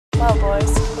Well, boys,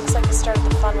 looks like you started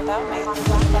the fun without me.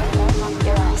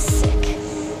 You're all sick.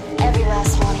 Every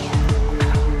last one of you.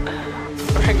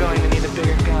 We're going to need a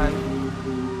bigger gun.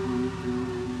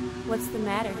 What's the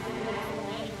matter?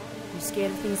 You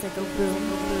scared of things that go boom,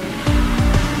 boom?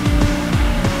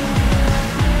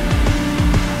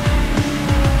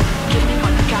 Give me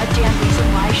one goddamn reason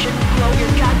why I shouldn't blow your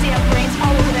goddamn brains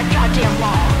all over that goddamn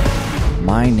wall.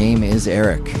 My name is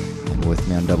Eric, and with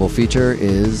me on Double Feature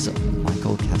is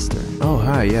Michael Kester. Oh,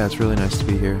 hi. Yeah, it's really nice to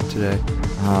be here today.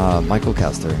 Michael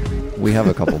Kester, we have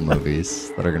a couple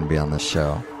movies that are going to be on this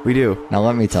show. We do. Now,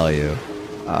 let me tell you,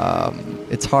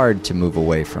 it's hard to move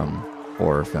away from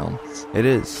horror films. It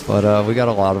is. But we got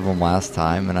a lot of them last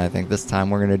time, and I think this time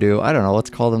we're going to do, I don't know,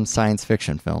 let's call them science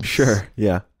fiction films. Sure,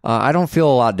 yeah. I don't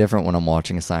feel a lot different when I'm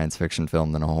watching a science fiction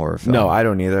film than a horror film. No, I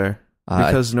don't either.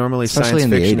 Because normally especially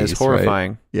science fiction in the 80s, is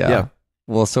horrifying. Right? Yeah.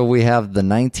 Well, so we have the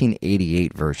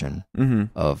 1988 version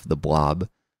of The Blob.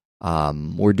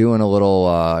 We're doing a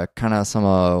little kind of some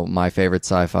of my favorite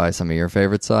sci-fi, some of your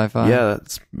favorite sci-fi. Yeah,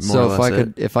 that's more or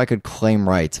less if I could claim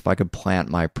rights, if I could plant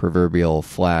my proverbial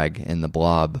flag in The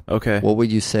Blob, okay, what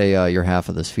would you say your half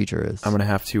of this feature is? I'm gonna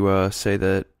have to say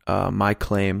that my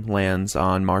claim lands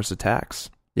on Mars Attacks.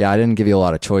 Yeah, I didn't give you a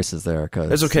lot of choices there.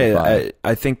 It's okay.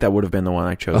 I think that would have been the one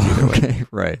I chose either way. Okay,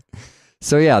 right.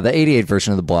 So yeah, the 88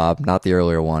 version of The Blob, not the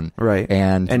earlier one. Right.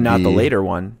 And not the later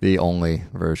one. The only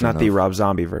version. Not the Rob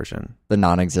Zombie version. The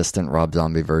non-existent Rob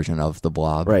Zombie version of The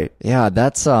Blob. Right. Yeah,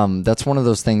 that's one of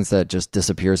those things that just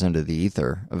disappears into the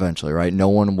ether eventually, right? No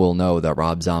one will know that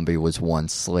Rob Zombie was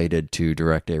once slated to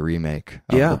direct a remake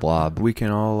of The Blob. We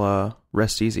can all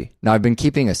rest easy. Now, I've been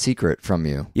keeping a secret from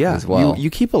you as well. You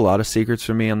keep a lot of secrets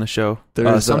from me on the show.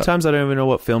 Sometimes I don't even know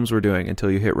what films we're doing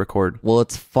until you hit record. Well,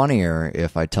 it's funnier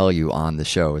if I tell you on the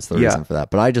show is the reason for that.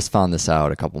 But I just found this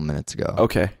out a couple minutes ago.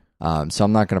 Okay. So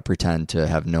I'm not going to pretend to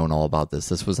have known all about this.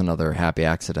 This was another happy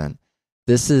accident.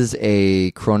 This is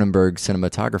a Cronenberg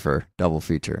cinematographer double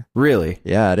feature. Really?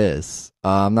 Yeah, it is.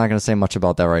 I'm not going to say much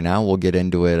about that right now. We'll get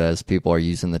into it as people are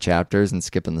using the chapters and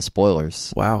skipping the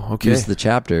spoilers. Wow, okay. Use the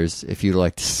chapters if you'd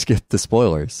like to skip the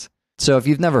spoilers. So if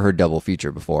you've never heard double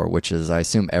feature before, which is, I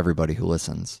assume, everybody who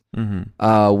listens,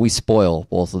 we spoil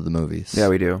both of the movies. Yeah,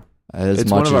 we do.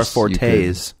 It's one of our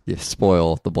fortes. You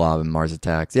spoil The Blob and Mars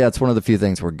Attacks. Yeah, it's one of the few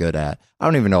things we're good at. I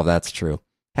don't even know if that's true.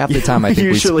 Half the time I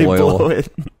think we spoil. Blow it.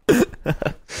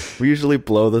 We usually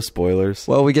blow the spoilers.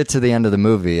 Well, we get to the end of the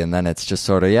movie, and then it's just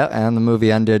sort of, and the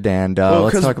movie ended, and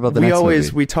let's talk about the next movie.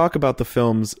 We talk about the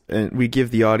films, and we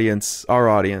give the audience, our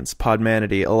audience,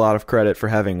 Podmanity, a lot of credit for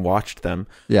having watched them.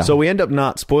 Yeah. So we end up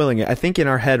not spoiling it. I think in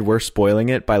our head, we're spoiling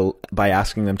it by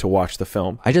asking them to watch the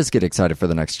film. I just get excited for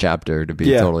the next chapter, to be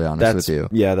totally honest with you.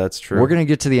 Yeah, that's true. We're going to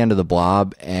get to the end of The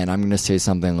Blob, and I'm going to say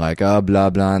something like, blah,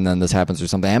 blah, and then this happens or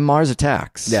something, and Mars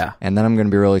Attacks. Yeah. And then I'm going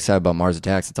to be really excited about Mars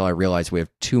Attacks until I realize we have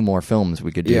 2 more films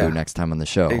we could do next time on the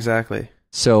show. Exactly.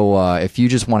 So if you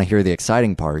just want to hear the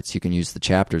exciting parts, you can use the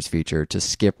chapters feature to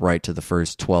skip right to the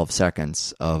first 12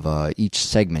 seconds of each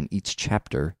segment, each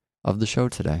chapter of the show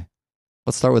today.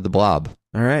 Let's start with The Blob.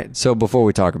 All right. So before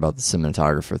we talk about the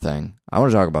cinematographer thing, I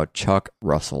want to talk about Chuck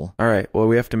Russell. All right. Well,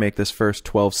 we have to make this first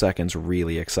 12 seconds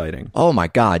really exciting. Oh my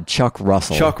God, Chuck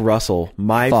Russell. Chuck Russell.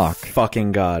 My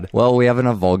fucking God. Well, we have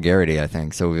enough vulgarity, I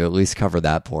think, so we at least cover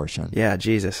that portion. Yeah,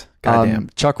 Jesus. Goddamn.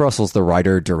 Chuck Russell's the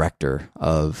writer-director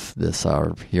of this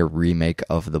remake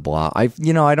of The Blob. I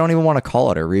don't even want to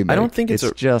call it a remake. I don't think it's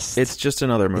just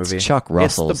another movie. It's Chuck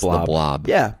Russell's The Blob.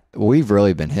 Yeah. We've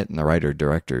really been hitting the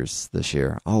writer-directors this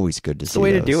year. Always good to see It's the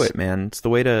way to do it, man. It's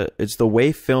the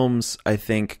way films, I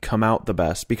think, come out the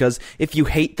best. Because if you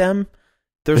hate them,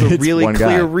 there's a really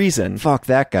clear reason. Fuck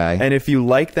that guy. And if you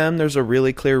like them, there's a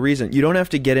really clear reason. You don't have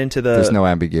to get into the... There's no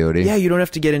ambiguity. Yeah, you don't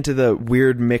have to get into the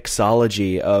weird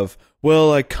mixology of,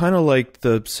 well, I kind of like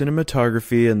the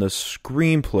cinematography and the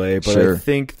screenplay, but I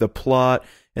think the plot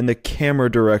and the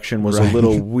camera direction was a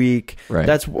little weak.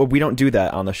 Right. We don't do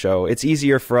that on the show. It's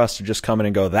easier for us to just come in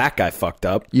and go, that guy fucked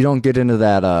up. You don't get into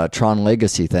that Tron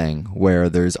Legacy thing where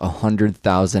there's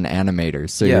 100,000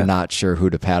 animators, so you're not sure who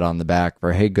to pat on the back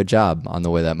for, hey, good job on the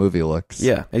way that movie looks.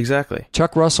 Yeah, exactly.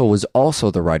 Chuck Russell was also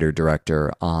the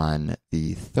writer-director on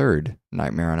the third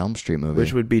Nightmare on Elm Street movie.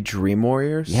 Which would be Dream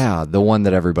Warriors? Yeah, the one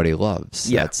that everybody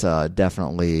loves. Yeah. That's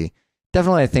definitely,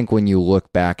 I think when you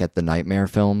look back at the Nightmare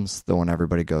films, the one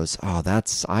everybody goes,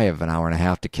 I have an hour and a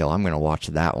half to kill. I'm going to watch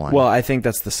that one. Well, I think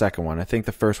that's the second one. I think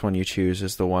the first one you choose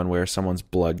is the one where someone's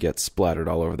blood gets splattered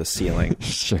all over the ceiling.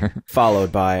 Sure.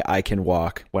 Followed by I Can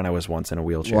Walk When I Was Once in a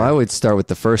Wheelchair. Well, I would start with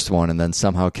the first one and then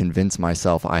somehow convince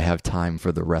myself I have time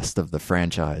for the rest of the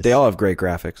franchise. They all have great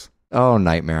graphics. Oh,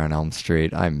 Nightmare on Elm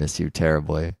Street. I miss you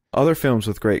terribly. Other films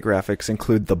with great graphics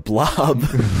include The Blob.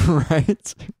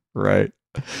 Right.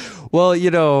 Well,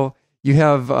 you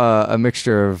have a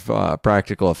mixture of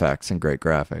practical effects and great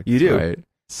graphics. You do. Right?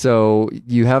 So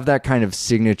you have that kind of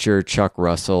signature Chuck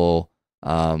Russell,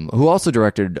 who also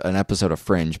directed an episode of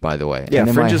Fringe, by the way. Yeah,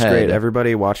 and Fringe is great.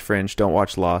 Everybody watch Fringe. Don't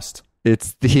watch Lost.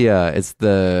 It's the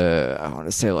I want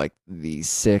to say like the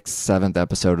 6th, 7th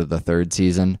episode of the 3rd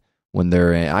season when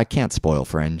they're in, I can't spoil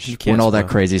Fringe when all that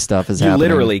crazy stuff is happening. You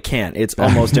literally can't. It's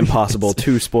almost impossible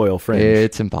to spoil Fringe.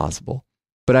 It's impossible.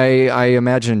 But I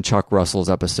imagine Chuck Russell's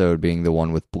episode being the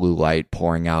one with blue light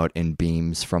pouring out in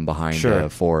beams from behind a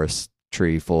forest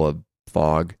tree full of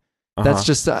fog. That's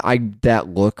just that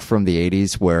look from the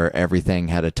 80s where everything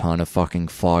had a ton of fucking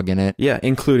fog in it. Yeah,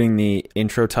 including the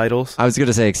intro titles. I was going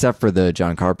to say, except for the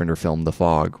John Carpenter film, The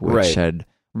Fog, which had,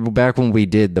 back when we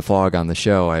did The Fog on the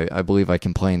show, I believe I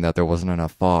complained that there wasn't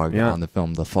enough fog on the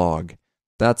film The Fog.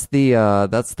 That's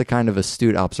the kind of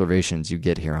astute observations you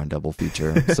get here on Double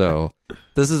Feature. So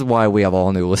this is why we have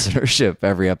all new listenership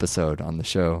every episode on the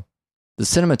show. The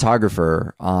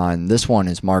cinematographer on this one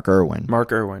is Mark Irwin.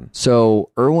 Mark Irwin. So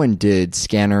Irwin did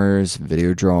Scanners,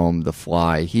 Videodrome, The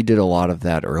Fly. He did a lot of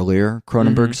that earlier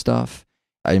Cronenberg stuff.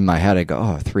 In my head, I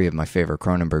go, 3 of my favorite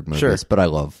Cronenberg movies. But I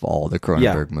love all the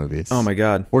Cronenberg movies. Oh, my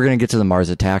God. We're going to get to the Mars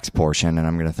Attacks portion, and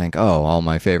I'm going to think, all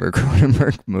my favorite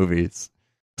Cronenberg movies.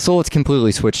 So let's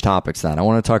completely switch topics then. I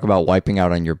want to talk about wiping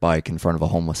out on your bike in front of a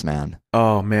homeless man.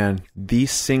 Oh, man. The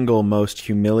single most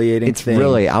humiliating thing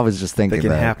really, I was just thinking that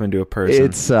can happen to a person.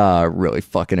 It's really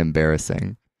fucking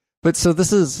embarrassing. But so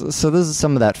this is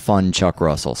some of that fun Chuck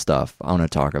Russell stuff I want to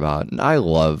talk about. And I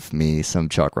love me some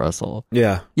Chuck Russell.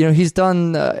 Yeah. He's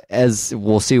done, as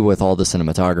we'll see with all the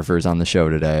cinematographers on the show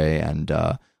today, and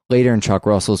later in Chuck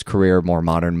Russell's career, more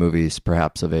modern movies,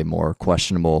 perhaps of a more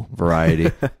questionable variety.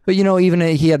 But, even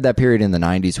he had that period in the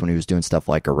 90s when he was doing stuff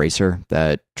like Eraser,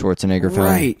 that Schwarzenegger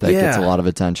film that gets a lot of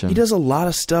attention. He does a lot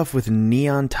of stuff with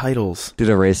neon titles. Did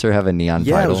Eraser have a neon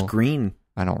title? Yeah, it was green.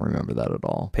 I don't remember that at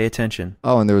all. Pay attention.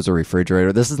 Oh, and there was a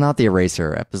refrigerator. This is not the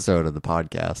Eraser episode of the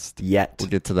podcast. Yet. We'll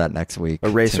get to that next week.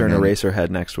 Eraser and Eraserhead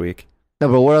next week. No,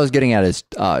 but what I was getting at is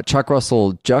Chuck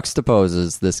Russell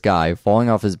juxtaposes this guy falling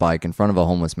off his bike in front of a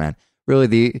homeless man.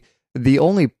 Really, the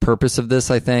only purpose of this,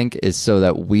 I think, is so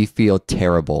that we feel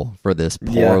terrible for this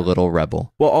poor little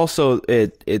rebel. Well, also,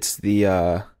 it's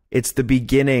the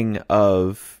beginning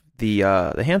of the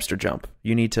hamster jump.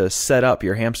 You need to set up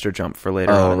your hamster jump for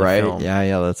later on in the film.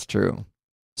 Yeah, that's true.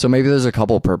 So maybe there's a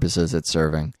couple purposes it's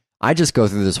serving. I just go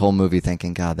through this whole movie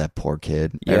thinking, God, that poor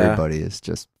kid. Yeah. Everybody is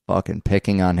just fucking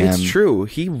picking on him. It's true.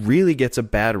 He really gets a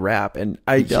bad rap, and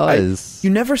he does. You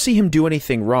never see him do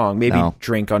anything wrong. Maybe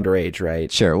drink underage,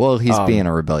 right? Sure. Well, he's being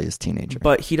a rebellious teenager,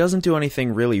 but he doesn't do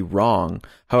anything really wrong.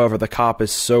 However, the cop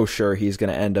is so sure he's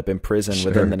going to end up in prison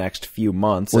within the next few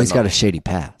months. Well, he's got a shady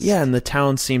past. Yeah, and the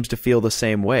town seems to feel the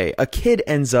same way. A kid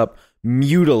ends up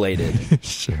mutilated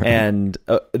and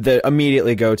they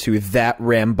immediately go to that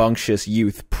rambunctious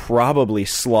youth probably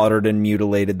slaughtered and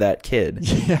mutilated that kid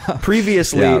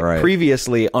previously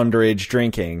underage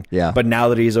drinking, but now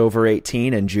that he's over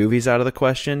 18 and juvy's out of the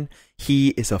question, he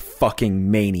is a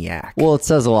fucking maniac. Well, it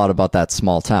says a lot about that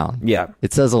small town.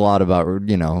 It says a lot about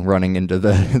running into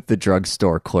the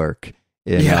drugstore clerk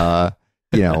in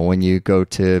when you go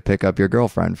to pick up your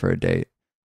girlfriend for a date.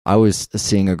 I was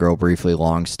seeing a girl briefly,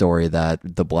 long story, that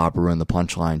the Blob ruined the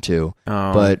punchline too.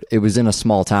 But it was in a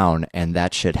small town, and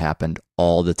that shit happened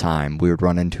all the time. We would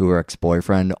run into her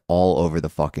ex-boyfriend all over the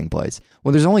fucking place.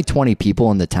 When there's only 20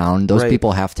 people in the town, those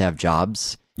people have to have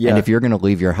jobs. And if you're going to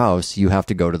leave your house, you have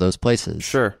to go to those places.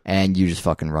 Sure. And you just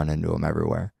fucking run into them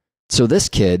everywhere. So this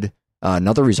kid,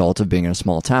 another result of being in a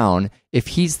small town, if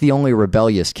he's the only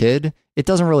rebellious kid, it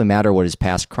doesn't really matter what his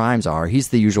past crimes are. He's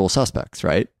the usual suspects,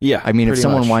 right? Yeah. I mean, if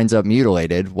someone winds up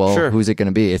mutilated, well, who's it going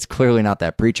to be? It's clearly not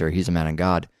that preacher. He's a man of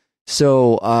God.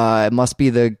 So it must be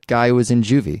the guy who was in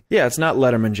juvie. Yeah, it's not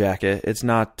Letterman Jacket. It's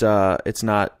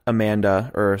not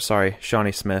Amanda, or sorry,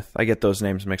 Shawnee Smith. I get those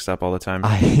names mixed up all the time.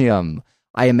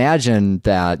 I imagine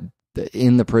that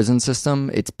in the prison system,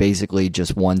 it's basically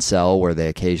just one cell where they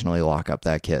occasionally lock up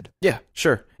that kid. Yeah,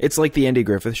 sure. It's like the Andy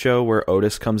Griffith Show where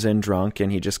Otis comes in drunk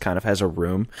and he just kind of has a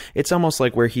room. It's almost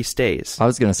like where he stays. I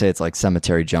was going to say it's like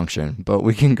Cemetery Junction, but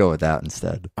we can go with that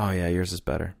instead. Oh yeah, yours is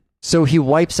better. So he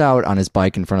wipes out on his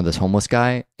bike in front of this homeless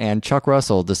guy, and Chuck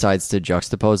Russell decides to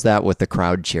juxtapose that with the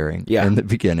crowd cheering in the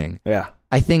beginning. Yeah.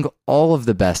 I think all of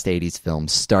the best 80s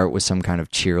films start with some kind of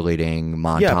cheerleading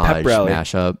montage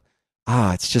mashup.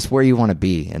 It's just where you want to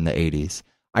be in the 80s.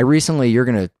 you're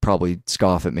going to probably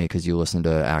scoff at me because you listen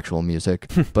to actual music,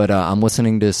 but I'm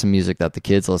listening to some music that the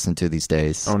kids listen to these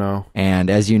days. Oh, no. And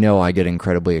as you know, I get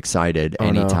incredibly excited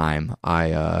anytime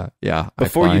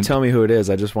Before you tell me who it is,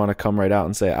 I just want to come right out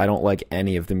and say I don't like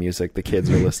any of the music the kids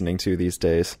are listening to these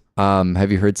days.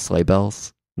 Have you heard Sleigh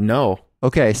Bells? No.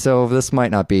 Okay, so this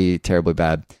might not be terribly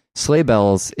bad. Sleigh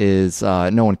Bells is,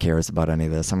 no one cares about any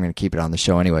of this. I'm going to keep it on the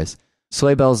show anyways.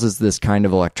 Sleigh Bells is this kind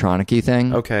of electronic-y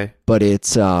thing. Okay. But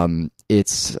it's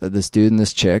this dude and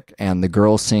this chick, and the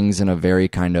girl sings in a very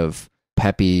kind of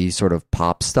peppy sort of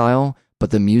pop style,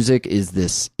 but the music is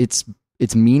this, it's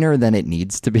meaner than it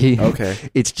needs to be. Okay.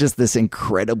 It's just this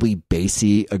incredibly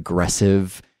bassy,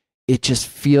 aggressive,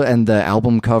 and the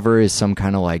album cover is some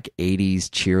kind of like 80s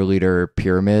cheerleader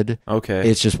pyramid. Okay.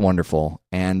 It's just wonderful.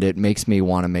 And it makes me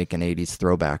want to make an 80s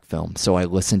throwback film. So I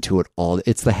listen to it all.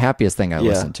 It's the happiest thing I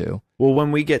listen to. Well,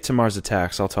 when we get to Mars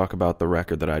Attacks, I'll talk about the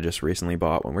record that I just recently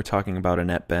bought when we're talking about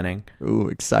Annette Bening. Ooh,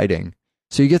 exciting.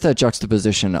 So you get that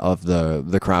juxtaposition of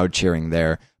the crowd cheering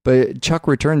there. But Chuck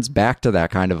returns back to that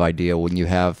kind of idea when you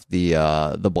have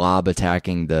the Blob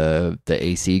attacking the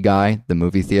AC guy, the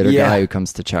movie theater guy who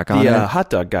comes to check on it. The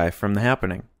hot dog guy from The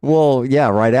Happening. Well, yeah,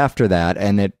 right after that,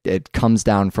 and it comes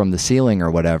down from the ceiling or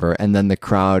whatever, and then it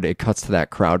cuts to that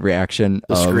crowd reaction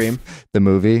of scream. The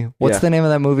movie. What's the name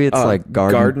of that movie? It's like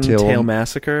Garden Tail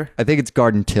Massacre? I think it's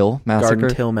Garden Till Massacre.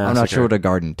 Garden Till Massacre. I'm not sure what a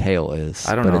garden tail is.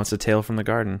 I don't know. It's a tale from the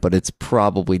garden. But it's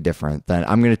probably different than...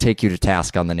 I'm going to take you to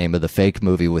task on the name of the fake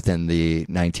movie within the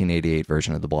 1988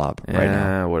 version of The Blob right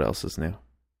now. What else is new?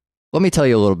 Let me tell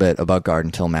you a little bit about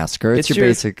Garden Till Massacre. It's your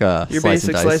basic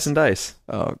slice and dice.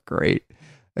 Oh, great.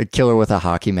 A killer with a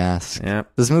hockey mask. Yeah.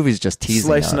 This movie's just teasing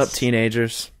Slicing us. up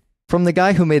teenagers. From the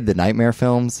guy who made the Nightmare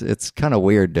films, it's kind of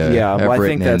weird to I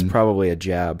think that's probably a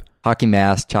jab. Hockey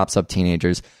mask, chops up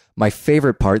teenagers. My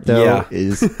favorite part, though,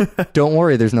 is don't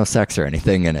worry, there's no sex or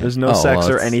anything in it. There's no sex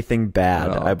or anything bad,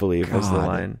 I believe, was the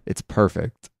line. It's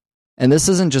perfect. And this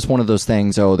isn't just one of those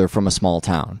things, they're from a small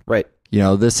town. Right. You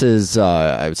know, this is,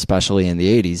 especially in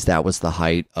the 80s, that was the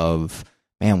height of...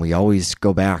 Man, we always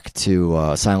go back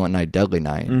to Silent Night, Deadly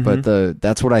Night. Mm-hmm. But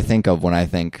that's what I think of when I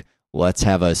think, let's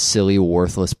have a silly,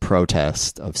 worthless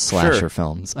protest of slasher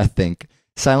films. I think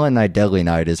Silent Night, Deadly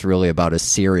Night is really about as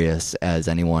serious as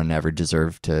anyone ever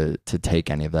deserved to take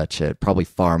any of that shit. Probably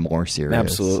far more serious.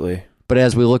 Absolutely. But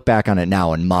as we look back on it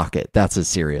now and mock it, that's as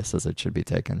serious as it should be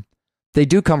taken. They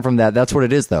do come from that. That's what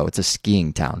it is, though. It's a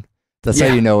skiing town. That's how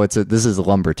you know this is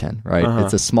Lumberton, right?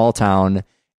 It's a small town,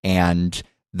 and...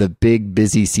 The big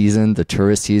busy season, the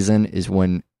tourist season, is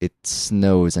when it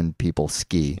snows and people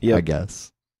ski, I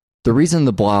guess. The reason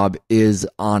The Blob is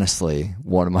honestly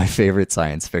one of my favorite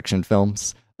science fiction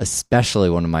films, especially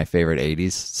one of my favorite 80s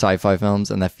sci-fi films,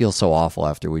 and that feels so awful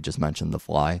after we just mentioned The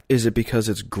Fly. Is it because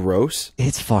it's gross?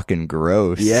 It's fucking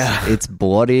gross. Yeah. It's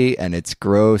bloody and it's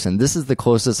gross, and this is the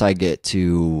closest I get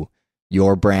to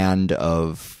your brand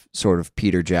of... sort of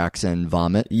Peter Jackson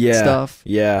vomit stuff.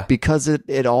 Yeah. Because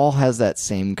it all has that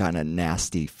same kind of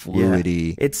nasty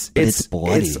fluidity. It's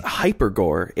bloody. It's hyper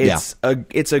gore. It's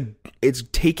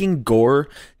taking gore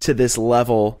to this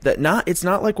level that it's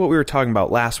not like what we were talking about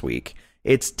last week.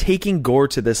 It's taking gore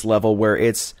to this level where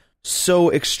it's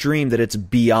so extreme that it's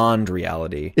beyond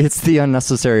reality. It's the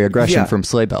unnecessary aggression from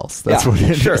Sleigh Bells. That's what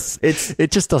it is. It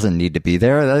just doesn't need to be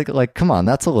there. Like, come on,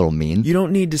 that's a little mean. You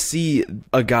don't need to see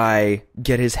a guy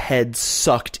get his head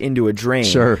sucked into a drain.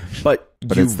 Sure. But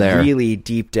you it's there. Really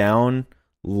deep down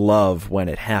love when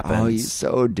it happens. Oh, you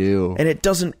so do.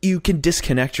 And you can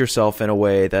disconnect yourself in a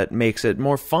way that makes it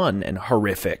more fun and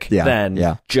horrific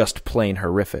than just plain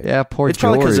horrific. Yeah, poor It's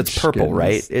probably because George, it's purple,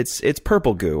 goodness. right? It's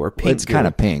purple goo or pink It's kind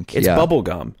of pink. It's bubble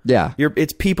gum. Yeah.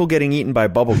 It's people getting eaten by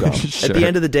bubble gum. Sure. At the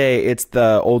end of the day, it's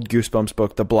the old Goosebumps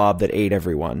book, The Blob That Ate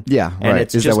Everyone. Yeah, and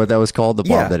right. Is that what that was called? The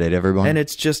Blob That Ate Everyone? And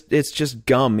it's just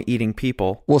gum eating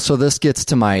people. Well, so this gets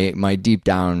to my deep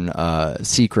down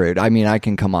secret. I mean, I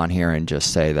can come on here and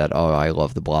just say that, I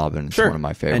love The Blob and it's one of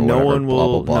my favorite. And no one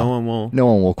will no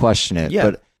one will question it. Yeah.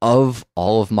 But of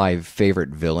all of my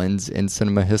favorite villains in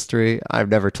cinema history, I've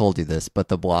never told you this, but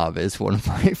The Blob is one of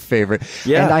my favorite.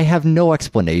 Yeah. And I have no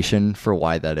explanation for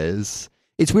why that is.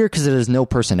 It's weird because it has no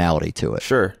personality to it.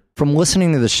 Sure. From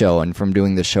listening to the show and from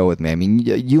doing the show with me, I mean,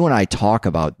 you and I talk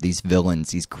about these villains,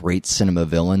 these great cinema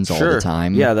villains all the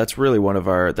time. Yeah, that's really one of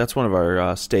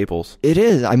our staples. It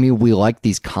is. I mean, we like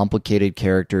these complicated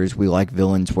characters. We like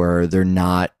villains where they're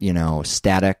not,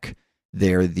 static.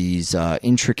 They're these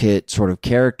intricate sort of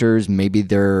characters. Maybe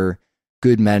they're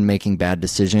good men making bad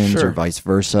decisions or vice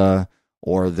versa.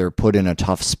 or they're put in a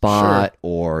tough spot,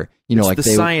 or It's like the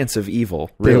science of evil,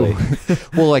 really.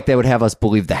 Well, like they would have us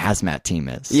believe the hazmat team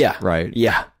is. Yeah. Right.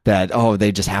 Yeah. That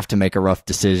they just have to make a rough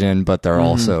decision, but they're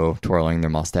also twirling their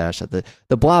mustache.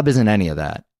 The Blob isn't any of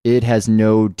that. It has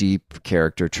no deep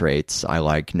character traits. I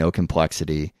like no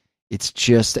complexity. It's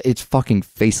fucking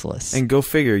faceless. And go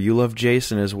figure, you love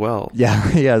Jason as well. Yeah,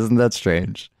 isn't that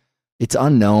strange? It's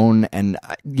unknown, and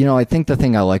I think the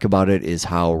thing I like about it is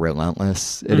how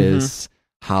relentless it is,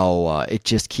 how it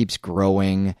just keeps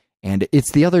growing, and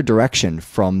it's the other direction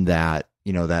from that,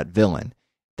 that villain,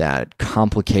 that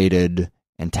complicated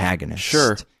antagonist.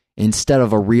 Sure. Instead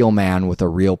of a real man with a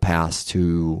real past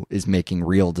who is making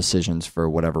real decisions for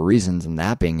whatever reasons, and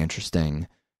that being interesting,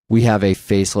 we have a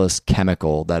faceless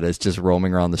chemical that is just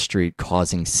roaming around the street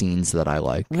causing scenes that I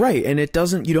like. Right, and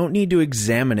you don't need to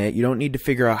examine it. You don't need to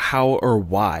figure out how or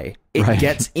why. It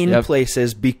gets in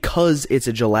places because it's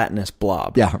a gelatinous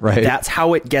blob. Yeah, right. That's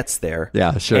how it gets there.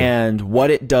 Yeah, sure. And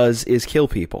what it does is kill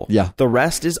people. Yeah. The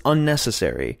rest is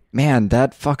unnecessary. Man,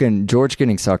 that fucking George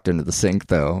getting sucked into the sink,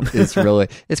 though, is really...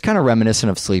 it's kind of reminiscent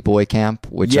of Sleepaway Camp,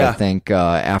 which I think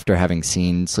after having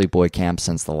seen Sleepaway Camp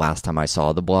since the last time I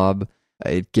saw the blob,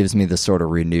 it gives me the sort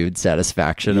of renewed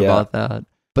satisfaction about that.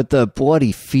 But the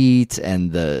bloody feet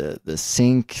and the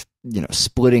sink,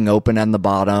 splitting open on the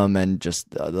bottom and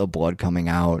just the blood coming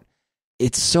out,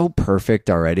 it's so perfect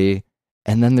already.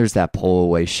 And then there's that pull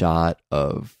away shot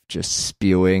of just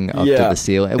spewing up to the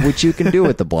ceiling, which you can do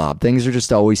with the blob. Things are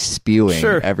just always spewing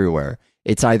everywhere.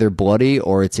 It's either bloody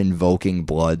or it's invoking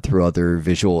blood through other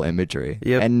visual imagery.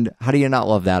 Yep. And how do you not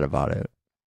love that about it?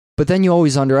 But then you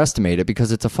always underestimate it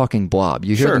because it's a fucking blob.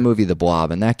 You hear the movie The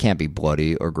Blob, and that can't be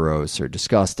bloody or gross or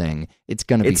disgusting. It's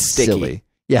going to be silly.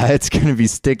 Yeah, it's going to be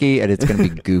sticky, and it's going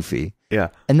to be goofy. Yeah.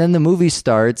 And then the movie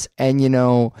starts, and,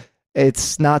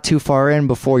 it's not too far in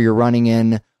before you're running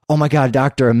in, oh my God,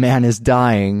 doctor, a man is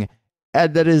dying.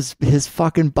 And that his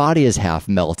fucking body is half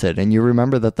melted, and you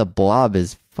remember that the blob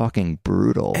is fucking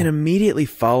brutal. And immediately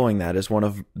following that is one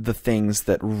of the things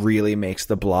that really makes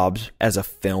the Blob as a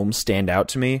film stand out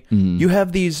to me. You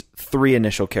have these three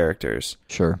initial characters.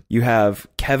 Sure. You have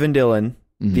Kevin Dillon,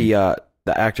 the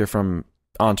actor from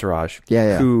Entourage,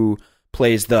 who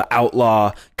plays the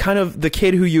outlaw, kind of the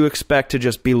kid who you expect to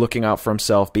just be looking out for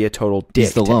himself, be a total dick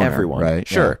He's the to loner, everyone. Right?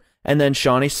 Sure. Yeah. And then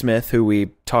Shawnee Smith, who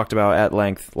we talked about at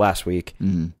length last week,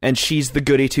 and she's the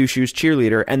goody two-shoes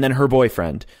cheerleader, and then her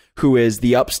boyfriend, who is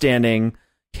the upstanding,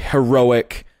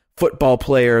 heroic football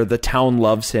player. The town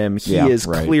loves him. He is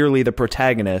clearly the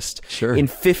protagonist. Sure. In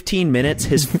 15 minutes,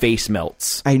 his face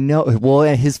melts. I know. Well,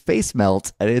 his face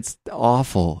melts, and it's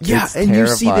awful. Yeah, it's and terrifying.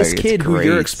 you see this kid who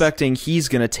you're expecting he's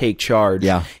going to take charge.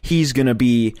 Yeah. He's going to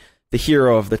be the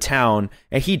hero of the town,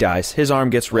 and he dies. His arm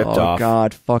gets ripped off. Oh,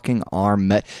 God, fucking arm.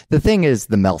 The thing is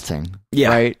the melting,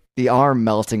 right? The arm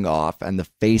melting off and the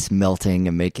face melting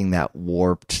and making that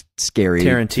warped, scary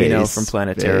Tarantino from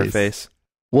Planet Terror face.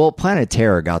 Well, Planet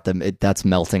Terror got them. That's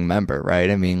melting member,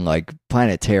 right? I mean, like,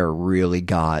 Planet Terror really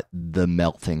got the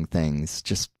melting things.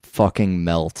 Just fucking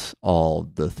melt all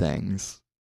the things.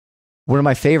 One of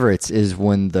my favorites is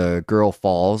when the girl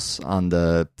falls on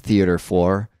the theater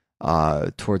floor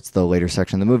towards the later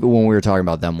section of the movie, when we were talking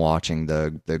about them watching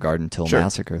the Garden Till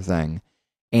Massacre thing.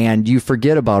 And you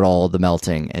forget about all the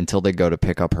melting until they go to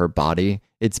pick up her body.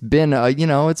 It's been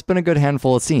it's been a good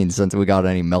handful of scenes since we got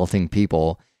any melting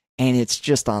people. And it's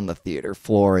just on the theater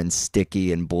floor and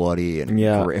sticky and bloody. And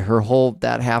her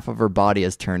that half of her body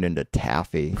has turned into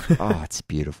taffy. Oh, it's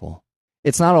beautiful.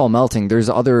 It's not all melting. There's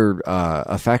other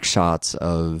effect shots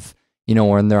of,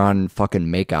 when they're on fucking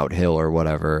Makeout Hill or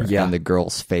whatever. And the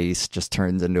girl's face just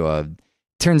turns into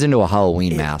a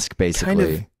Halloween mask,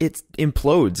 basically. It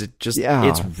implodes. It just,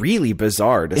 it's really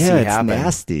bizarre to see happen.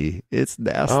 It's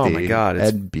nasty. Oh my God,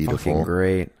 it's beautiful. Fucking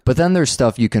great. But then there's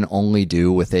stuff you can only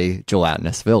do with a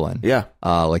gelatinous villain. Yeah.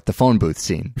 Like the phone booth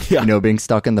scene. Yeah. Being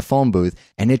stuck in the phone booth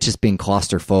and it just being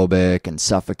claustrophobic and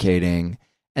suffocating.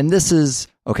 And this is,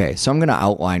 okay, so I'm going to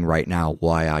outline right now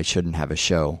why I shouldn't have a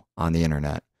show on the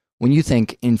internet. When you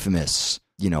think infamous,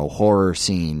 horror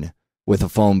scene with a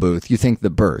phone booth, you think The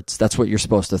Birds. That's what you're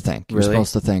supposed to think. You're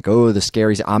supposed to think, oh, the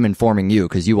scary... I'm informing you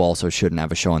because you also shouldn't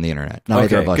have a show on the internet.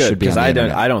 Neither of us should be on the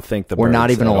internet. I don't think The Birds. We're not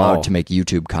even allowed to make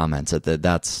YouTube comments at that.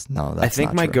 That's I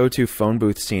think my go-to phone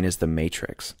booth scene is The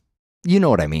Matrix. You know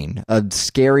what I mean? A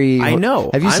scary... I know.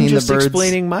 Have you seen The Birds? I'm just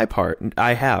explaining my part.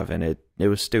 I have, and it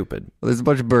was stupid. Well, there's a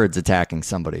bunch of birds attacking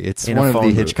somebody. It's one of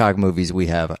the Hitchcock movies we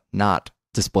have not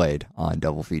displayed on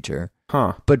Double Feature.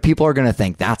 Huh. But people are going to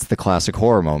think that's the classic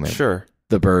horror moment. Sure.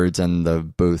 The birds and the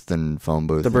booth and phone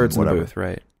booth. The birds and the booth,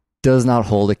 right. does not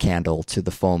hold a candle to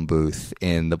the phone booth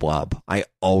in The Blob. I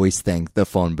always think the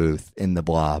phone booth in The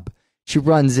Blob. She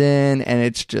runs in and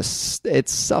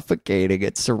it's suffocating.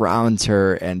 It surrounds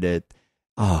her and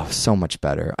so much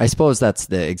better. I suppose that's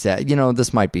the exact,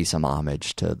 this might be some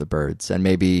homage to the Birds, and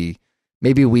maybe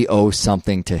we owe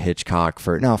something to Hitchcock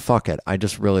for, no, fuck it. I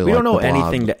just really we like don't owe The Blob.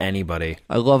 anything to anybody.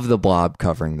 I love The Blob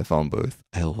covering the phone booth.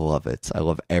 I love it. I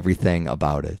love everything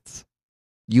about it.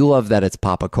 You love that it's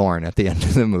Papa Corn at the end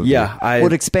of the movie. Yeah.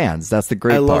 It expands. That's the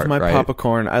great part, I love my right? Papa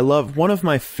Corn. I love one of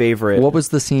my favorite. What was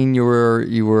the scene you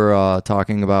were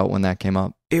talking about when that came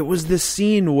up? It was the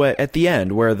scene at the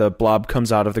end where the blob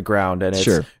comes out of the ground and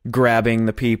it's grabbing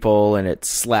the people and it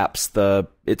squishes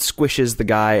the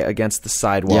guy against the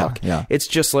sidewalk. Yeah. It's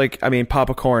just like, I mean,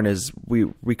 Papa Corn is, I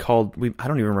don't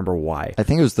even remember why. I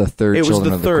think it was the third. It was Children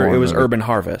the of the third. Corn It was movie. Urban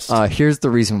Harvest. Here's the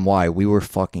reason why. We were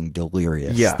fucking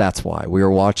delirious. Yeah. That's why. We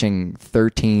were watching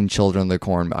 13 Children of the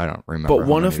Corn. I don't remember. But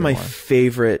one of my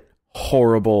favorite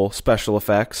horrible special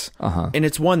effects, and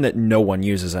it's one that no one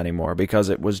uses anymore because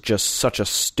it was just such a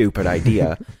stupid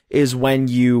idea, is when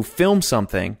you film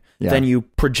something, then you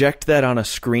project that on a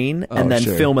screen and then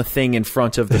film a thing in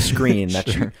front of the screen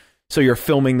so you're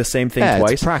filming the same thing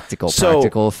twice. It's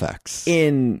practical effects.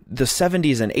 In the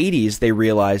 70s and 80s, they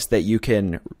realized that you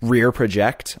can rear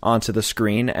project onto the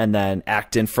screen and then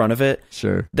act in front of it.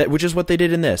 Sure. Which is what they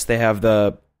did in this. They have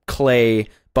the clay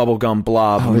bubblegum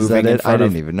blob moving in front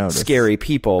of even notice. Scary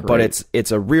people, Great. but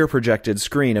it's a rear projected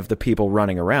screen of the people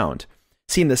running around.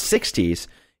 See, in the 60s,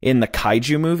 in the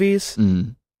kaiju movies,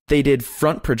 they did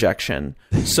front projection.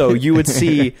 So you would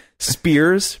see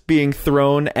spears being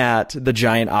thrown at the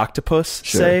giant octopus,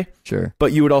 Sure.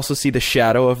 but you would also see the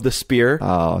shadow of the spear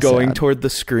going toward the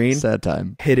screen. Sad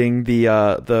time. Hitting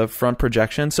the front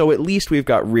projection. So at least we've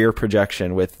got rear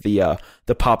projection with the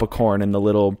Papa Corn and the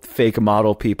little fake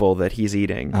model people that he's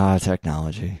eating.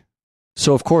 Technology.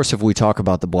 So, of course, if we talk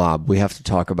about the Blob, we have to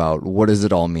talk about what does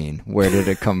it all mean? Where did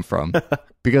it come from?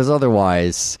 Because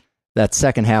otherwise, that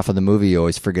second half of the movie you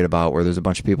always forget about, where there's a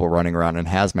bunch of people running around in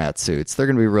hazmat suits. They're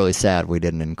going to be really sad we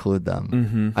didn't include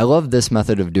them. I love this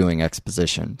method of doing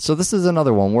exposition. So this is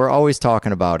another one. We're always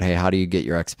talking about, hey, how do you get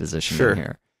your exposition in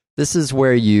here? This is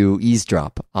where you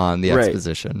eavesdrop on the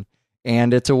exposition.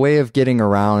 And it's a way of getting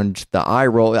around the eye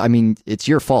roll. I mean, it's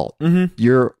your fault.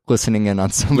 You're listening in on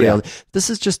somebody else.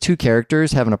 This is just two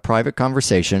characters having a private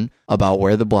conversation about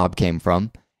where the blob came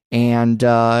from. And,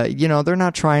 they're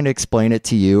not trying to explain it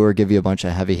to you or give you a bunch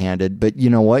of heavy-handed, but you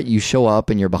know what? You show up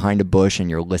and you're behind a bush and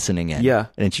you're listening in. Yeah.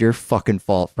 And it's your fucking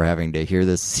fault for having to hear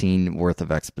this scene worth of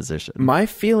exposition. My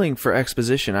feeling for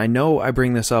exposition, I know I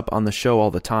bring this up on the show all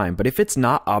the time, but if it's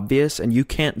not obvious and you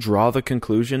can't draw the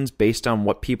conclusions based on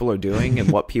what people are doing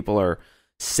and what people are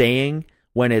saying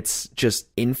when it's just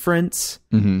inference,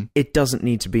 it doesn't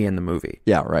need to be in the movie.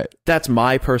 Yeah, right. That's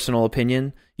my personal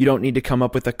opinion. You don't need to come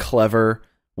up with a clever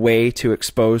way to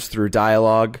expose through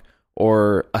dialogue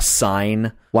or a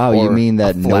sign. Wow, you mean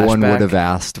that no one would have flashback.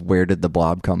 asked where did the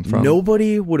blob come from?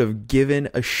 Nobody would have given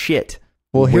a shit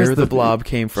where the blob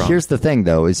came from. Here's the thing,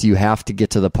 though, is you have to get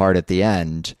to the part at the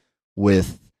end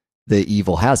with the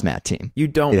evil hazmat team. You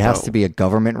don't. It has to be a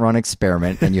government-run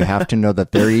experiment, and you have to know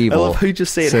that they're evil. I love how you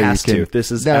just say it so has to. This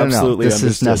is no, absolutely This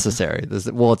is understood. necessary.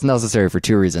 It's necessary for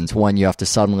two reasons. One, you have to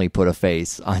suddenly put a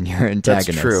face on your antagonist.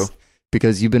 That's true.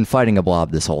 Because you've been fighting a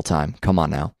blob this whole time. Come on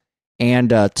now.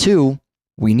 And two,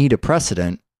 we need a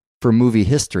precedent for movie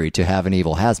history to have an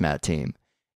evil hazmat team.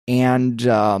 And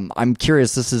I'm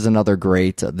curious, this is another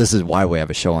great, this is why we have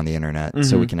a show on the internet,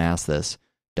 so we can ask this.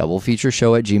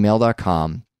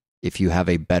 Doublefeatureshow@gmail.com if you have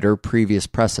a better previous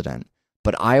precedent.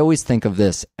 But I always think of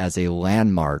this as a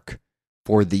landmark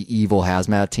for the evil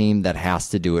hazmat team that has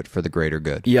to do it for the greater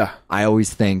good. Yeah. I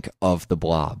always think of the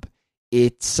Blob.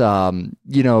 It's,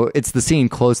 it's the scene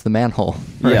close the manhole,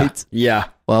 right? Yeah.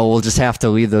 Well, we'll just have to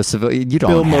leave those civilians. You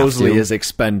don't Bill have Moseley to. is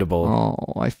expendable.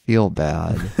 Oh, I feel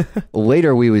bad.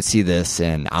 Later, we would see this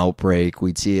in Outbreak.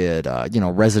 We'd see it,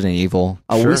 Resident Evil.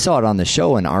 We saw it on the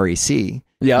show in REC.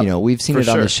 Yeah, we've seen it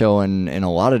on the show in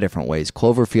a lot of different ways.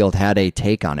 Cloverfield had a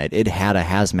take on it. It had a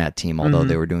hazmat team, although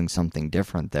they were doing something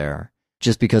different there.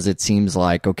 Just because it seems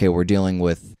like, okay, we're dealing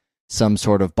with some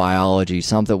sort of biology,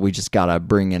 something we just got to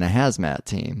bring in a hazmat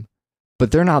team.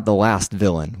 But they're not the last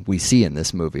villain we see in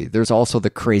this movie. There's also the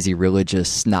crazy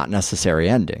religious, not necessary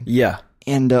ending. Yeah.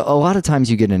 And a lot of times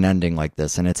you get an ending like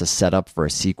this, and it's a setup for a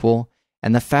sequel.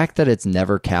 And the fact that it's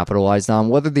never capitalized on,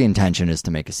 whether the intention is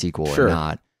to make a sequel or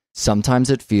not, sometimes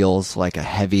it feels like a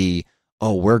heavy,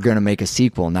 we're going to make a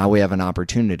sequel. Now we have an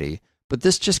opportunity. But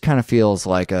this just kind of feels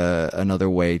like another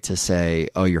way to say,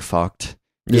 you're fucked.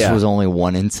 This was only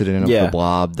one incident of Yeah. the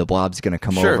Blob. The Blob's going to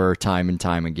come Sure. over time and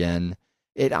time again.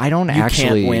 You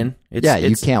can't win.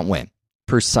 You can't win.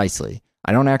 Precisely.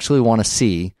 I don't actually want to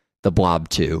see the Blob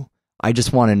 2. I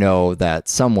just want to know that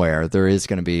somewhere there is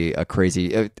going to be a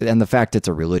crazy, and the fact it's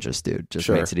a religious dude just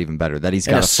Sure. makes it even better. That he's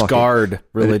And got a scarred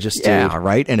religious dude. Yeah,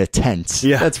 right? And a tent.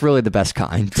 Yeah. That's really the best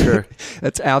kind. Sure.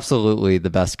 That's absolutely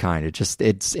the best kind.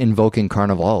 It's invoking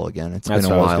Carnival again. It's That's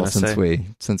been a what I while was gonna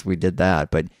since we did that.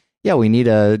 But yeah, we need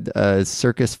a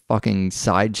circus fucking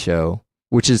sideshow,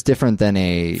 which is different than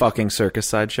a Fucking circus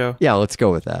sideshow. Yeah, let's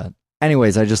go with that.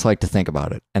 Anyways, I just like to think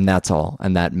about it, and that's all.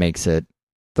 And that makes it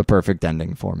the perfect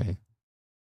ending for me.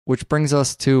 Which brings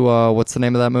us to what's the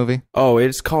name of that movie? Oh,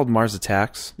 it's called Mars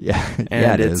Attacks. Yeah, And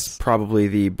yeah, it's probably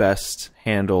the best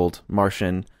handled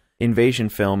Martian invasion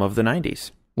film of the 90s.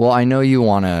 Well, I know you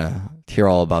want to hear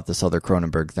all about this other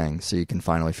Cronenberg thing, so you can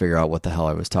finally figure out what the hell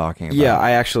I was talking about. Yeah, I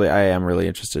am really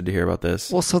interested to hear about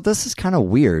this. Well, so this is kind of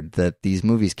weird that these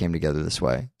movies came together this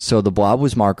way. So The Blob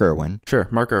was Mark Irwin. Sure,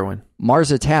 Mark Irwin.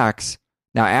 Mars Attacks.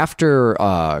 Now, after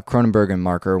Cronenberg and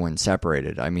Mark Irwin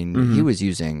separated, I mean, he was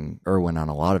using Irwin on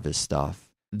a lot of his stuff.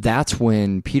 That's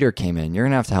when Peter came in. You're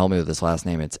going to have to help me with this last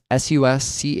name. It's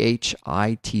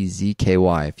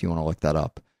Suschitzky, if you want to look that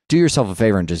up. Do yourself a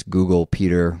favor and just Google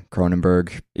Peter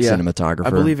Cronenberg, cinematographer. I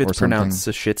believe it's or something. pronounced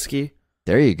Suschitsky.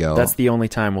 There you go. That's the only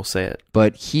time we'll say it.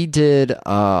 But he did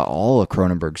all of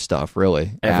Cronenberg stuff,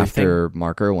 really, Everything? after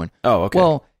Mark Irwin. Oh, okay.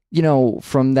 Well,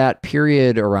 from that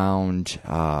period around,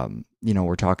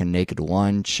 we're talking Naked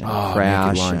Lunch and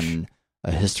Crash Naked Lunch. and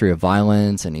A History of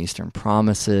Violence and Eastern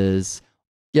Promises.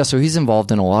 Yeah, so he's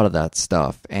involved in a lot of that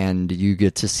stuff, and you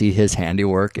get to see his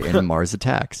handiwork in Mars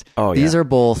Attacks. Oh, These yeah. are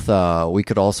both, we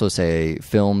could also say,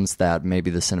 films that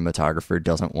maybe the cinematographer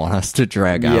doesn't want us to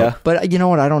drag out. Yeah. But you know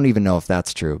what? I don't even know if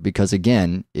that's true, because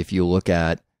again, if you look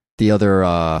at the other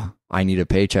I Need a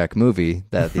Paycheck movie,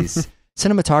 that these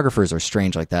cinematographers are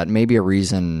strange like that. Maybe a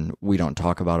reason we don't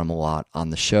talk about them a lot on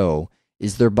the show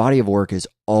is their body of work is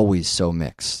always so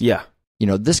mixed. Yeah.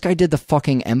 This guy did the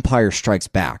fucking Empire Strikes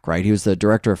Back, right? He was the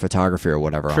director of photography or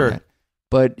whatever Sure. on it.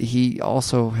 But he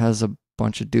also has a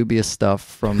bunch of dubious stuff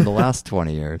from the last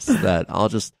 20 years that I'll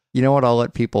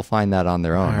let people find that on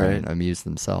their own and amuse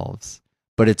themselves.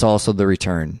 But it's also the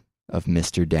return of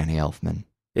Mr. Danny Elfman.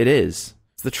 It is.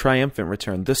 It's the triumphant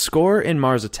return. The score in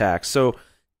Mars Attacks. So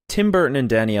Tim Burton and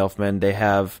Danny Elfman, they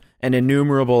have an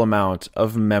innumerable amount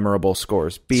of memorable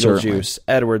scores. Beetlejuice,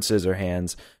 Edward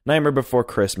Scissorhands, Nightmare Before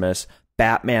Christmas,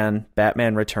 Batman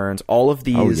Returns, all of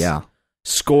these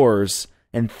scores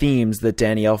and themes that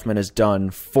Danny Elfman has done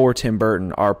for Tim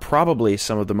Burton are probably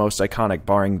some of the most iconic,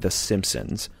 barring The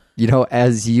Simpsons.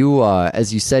 As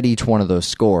you said each one of those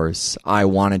scores, I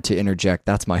wanted to interject.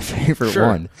 That's my favorite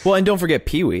one. Well, and don't forget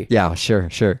Pee-wee. Yeah, sure.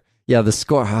 Yeah, the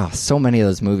score. So many of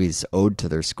those movies owed to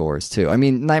their scores too. I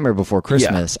mean, Nightmare Before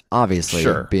Christmas, obviously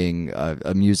being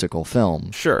a musical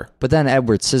film. Sure. But then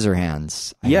Edward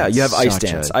Scissorhands. You have Ice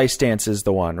Dance. Ice Dance is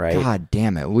the one, right? God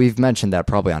damn it. We've mentioned that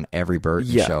probably on every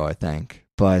Burton show, I think.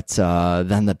 But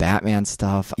then the Batman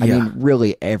stuff. I mean,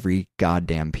 really every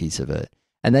goddamn piece of it.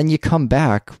 And then you come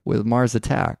back with Mars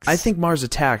Attacks. I think Mars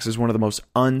Attacks is one of the most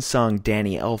unsung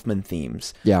Danny Elfman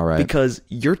themes. Yeah, right. Because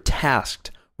you're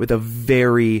tasked with a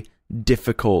very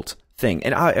difficult thing.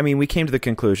 And I mean, we came to the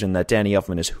conclusion that Danny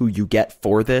Elfman is who you get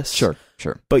for this. Sure.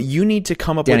 But you need to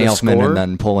come up Danny with a Elfman score. and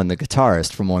then pull in the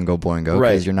guitarist from Boingo Boingo,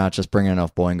 because you're not just bringing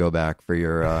enough Boingo back for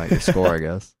your score, I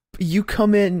guess. You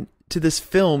come in to this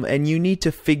film and you need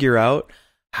to figure out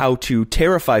how to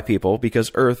terrify people,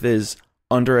 because Earth is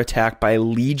under attack by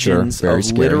legions of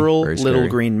scary, literal very little scary.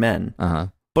 green men. Uh-huh.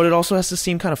 But it also has to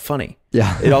seem kind of funny.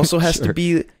 Yeah. It also has to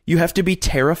be, you have to be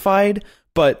terrified,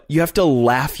 but you have to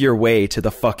laugh your way to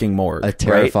the fucking morgue. A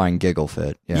terrifying giggle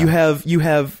fit. Yeah. You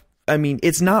have, I mean,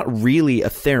 it's not really a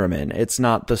theremin. It's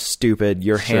not the stupid,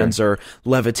 your hands are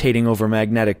levitating over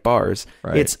magnetic bars.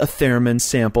 Right. It's a theremin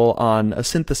sample on a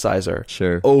synthesizer.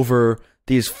 Sure. Over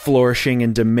these flourishing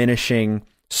and diminishing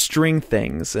string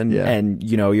things and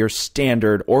your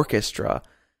standard orchestra.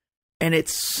 And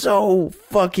it's so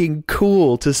fucking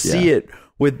cool to see it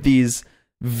with these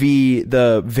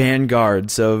the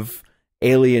vanguards of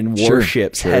alien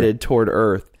warships headed toward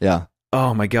Earth. Yeah.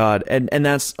 Oh my god. And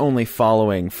that's only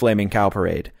following Flaming Cow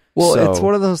Parade. Well, So- it's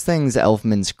one of those things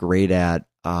Elfman's great at.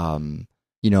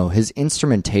 His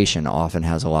instrumentation often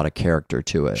has a lot of character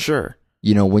to it. Sure.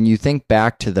 When you think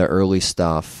back to the early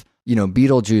stuff,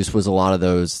 Beetlejuice was a lot of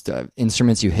those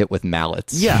instruments you hit with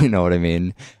mallets. Yeah. You know what I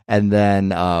mean? And then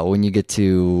when you get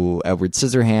to Edward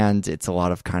Scissorhands, it's a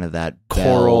lot of kind of that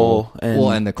Choral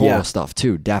bell. And the choral stuff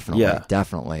too. Definitely. Yeah.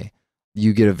 Definitely.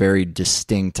 you get a very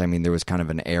distinct, I mean, there was kind of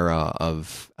an era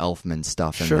of Elfman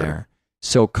stuff in there.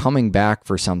 So coming back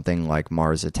for something like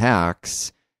Mars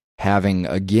Attacks, having,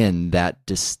 again, that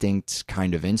distinct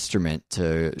kind of instrument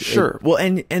to... Sure. Well,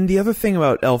 and the other thing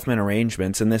about Elfman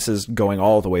arrangements, and this is going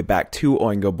all the way back to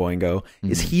Oingo Boingo,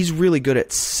 is he's really good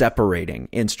at separating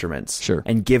instruments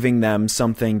and giving them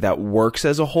something that works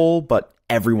as a whole, but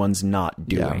everyone's not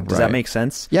doing. Does that make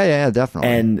sense? Yeah, definitely.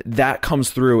 And that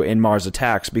comes through in Mars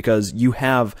Attacks because you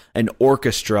have an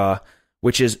orchestra,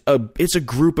 which is it's a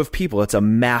group of people. It's a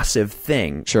massive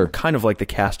thing. Sure. Kind of like the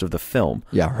cast of the film.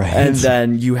 Yeah, right. And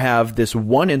then you have this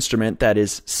one instrument that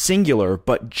is singular,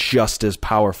 but just as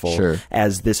powerful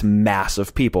as this mass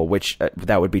of people, which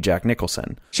that would be Jack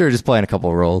Nicholson. Sure, just playing a couple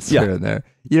of roles here and there.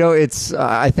 You know, it's,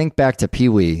 I think back to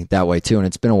Pee-wee that way too, and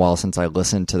it's been a while since I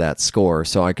listened to that score,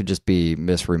 so I could just be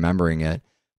misremembering it.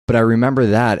 But I remember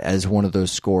that as one of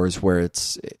those scores where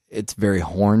it's very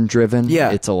horn driven.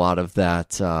 Yeah. It's a lot of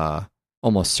that,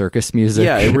 almost circus music.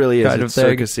 Yeah, it really is. It's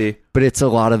circusy. But it's a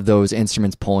lot of those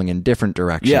instruments pulling in different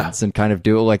directions and kind of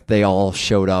do it like they all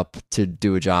showed up to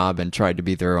do a job and tried to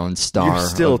be their own star. You're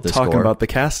still of the talking score. about the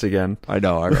cast again. I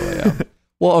know, I really am.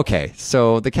 Well, okay,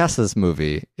 so the cast of this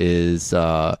movie is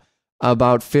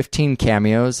about 15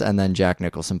 cameos, and then Jack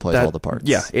Nicholson plays all the parts.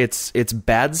 Yeah, it's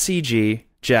bad CG,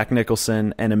 Jack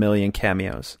Nicholson, and a million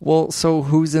cameos. Well, so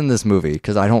who's in this movie?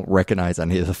 Because I don't recognize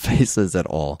any of the faces at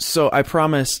all. So I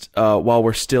promised, while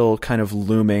we're still kind of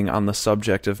looming on the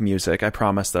subject of music, I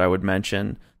promised that I would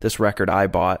mention this record I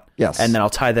bought. Yes. And then I'll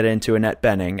tie that into Annette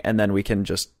Bening, and then we can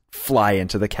just fly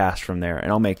into the cast from there,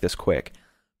 and I'll make this quick.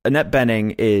 Annette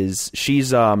Bening she's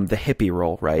the hippie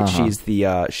role, right?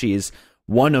 She's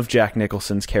one of Jack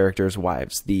Nicholson's character's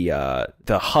wives, the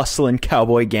hustling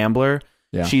cowboy gambler.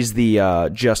 Yeah. She's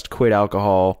the just quit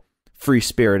alcohol,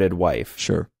 free-spirited wife.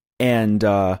 Sure. And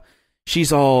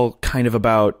she's all kind of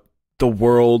about the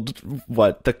world,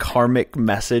 the karmic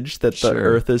message that the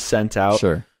earth has sent out.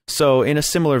 Sure. So in a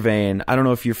similar vein, I don't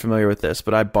know if you're familiar with this,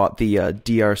 but I bought the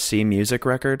DRC music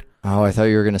record. Oh, I thought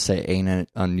you were going to say Ain't It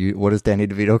Unusual. What does Danny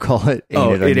DeVito call it?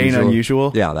 It Ain't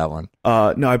Unusual? Yeah, that one.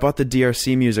 No, I bought the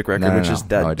DRC music record, which is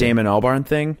that Damon Albarn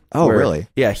thing. Oh, really?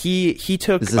 Yeah, he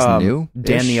took is this new?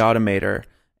 Dan the Automator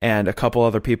and a couple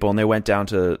other people, and they went down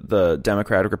to the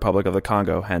Democratic Republic of the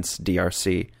Congo, hence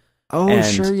DRC. Oh, and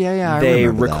sure, yeah. They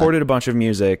recorded a bunch of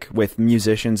music with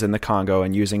musicians in the Congo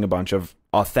and using a bunch of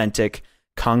authentic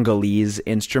Congolese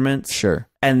instruments. Sure.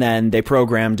 And then they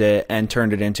programmed it and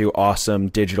turned it into awesome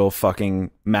digital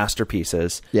fucking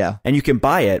masterpieces. Yeah. And you can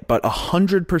buy it, but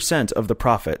 100% of the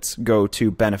profits go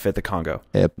to benefit the Congo.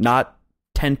 Yep. Not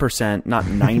 10%, not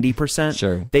 90%.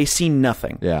 Sure. They see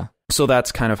nothing. Yeah. So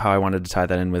that's kind of how I wanted to tie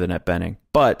that in with Annette Bening.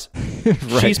 But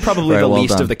she's probably the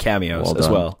least of the cameos as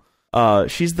well.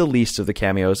 She's the least of the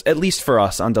cameos, at least for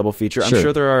us on Double Feature. I'm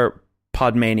sure there are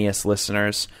Podmanius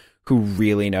listeners who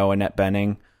really know Annette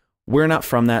Bening. We're not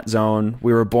from that zone.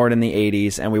 We were born in the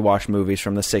 80s and we watched movies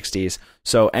from the 60s.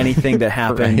 So anything that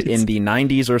happened in the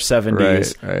 90s or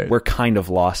 70s, we're kind of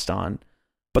lost on.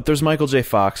 But there's Michael J.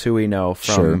 Fox, who we know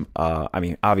from,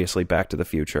 obviously Back to the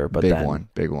Future, but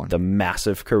big one. The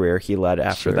massive career he led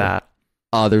after that.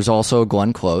 There's also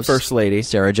Glenn Close, First Lady,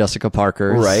 Sarah Jessica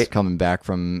Parker, coming back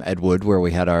from Ed Wood, where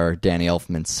we had our Danny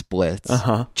Elfman splits.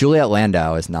 Juliet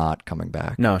Landau is not coming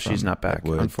back. No, she's not back.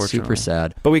 Unfortunately, super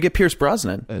sad. But we get Pierce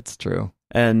Brosnan. It's true.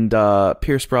 And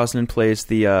Pierce Brosnan plays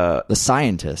the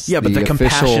scientist. Yeah, but the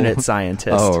compassionate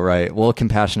scientist. Oh, right. Well,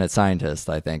 compassionate scientist,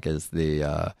 I think, is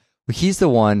the. He's the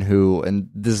one who, and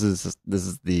this is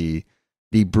the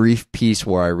brief piece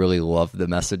where I really love the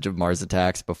message of Mars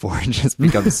Attacks before it just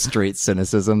becomes straight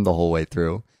cynicism the whole way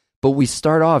through. But we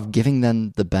start off giving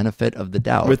them the benefit of the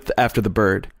doubt. After the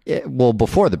bird.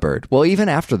 Before the bird. Well, even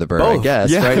after the bird, Both. I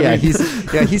guess. Yeah, right?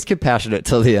 Yeah, he's compassionate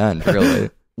till the end, really.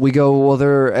 We go, well,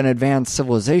 they're an advanced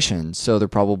civilization, so they're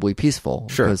probably peaceful.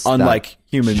 Sure, unlike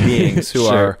human beings who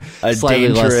are a slightly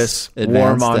dangerous,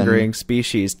 warmongering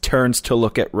species, turns to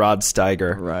look at Rod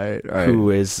Steiger, right. Who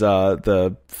is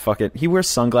the fucking... He wears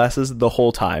sunglasses the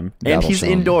whole time, and he's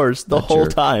indoors the whole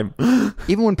time.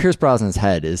 Even when Pierce Brosnan's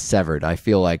head is severed, I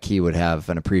feel like he would have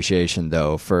an appreciation,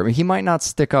 though, for... he might not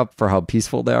stick up for how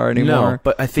peaceful they are anymore. No,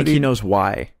 but I think he knows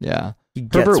why. Yeah.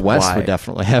 Herbert West would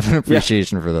definitely have an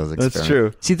appreciation for those experiments. That's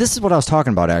true. See, this is what I was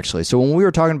talking about, actually. So when we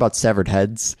were talking about severed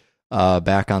heads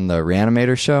back on the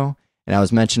Reanimator show, and I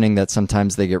was mentioning that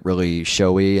sometimes they get really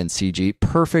showy and CG,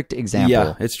 perfect example.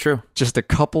 Yeah, it's true. Just a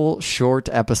couple short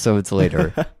episodes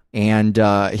later. And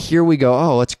here we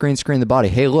go, let's green screen the body.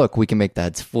 Hey, look, we can make the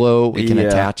heads float. We can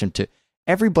attach them to...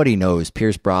 everybody knows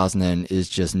Pierce Brosnan is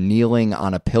just kneeling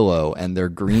on a pillow and they're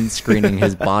green screening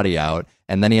his body out,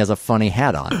 and then he has a funny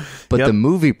hat on. But the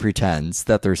movie pretends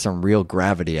that there's some real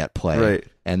gravity at play, right,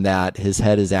 and that his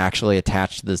head is actually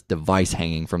attached to this device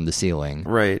hanging from the ceiling,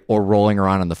 right, or rolling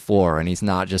around on the floor, and he's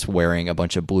not just wearing a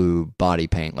bunch of blue body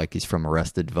paint like he's from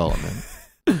Arrested Development.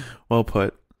 Well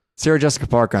put. Sarah Jessica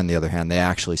Parker, on the other hand, they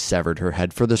actually severed her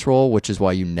head for this role, which is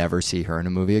why you never see her in a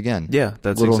movie again. Yeah,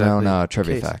 that's little exactly known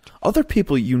trivia fact. Other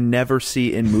people you never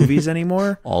see in movies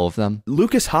anymore. All of them.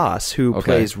 Lucas Haas, who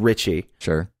plays Richie.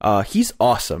 Sure. He's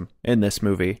awesome in this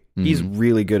movie. Mm-hmm. He's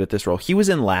really good at this role. He was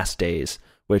in Last Days,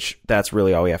 which that's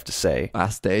really all we have to say.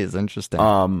 Last Days, interesting.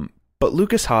 But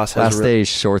Lucas Haas has... Last Days,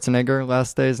 Schwarzenegger,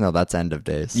 Last Days? No, that's End of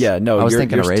Days. Yeah, no. I was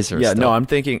thinking Eraser. Yeah, no, I'm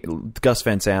thinking Gus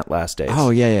Van Sant, Last Days. Oh,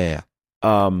 yeah.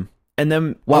 And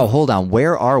then... Wow, hold on.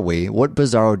 Where are we? What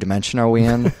bizarro dimension are we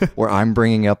in where I'm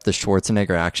bringing up the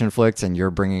Schwarzenegger action flicks and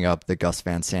you're bringing up the Gus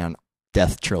Van Sant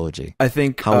Death Trilogy? I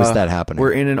think... How is that happening?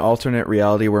 We're in an alternate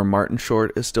reality where Martin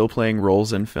Short is still playing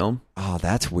roles in film. Oh,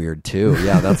 that's weird, too.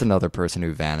 Yeah, that's another person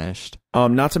who vanished.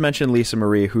 Not to mention Lisa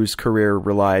Marie, whose career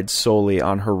relied solely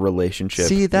on her relationship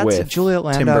with Juliet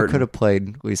Landau could have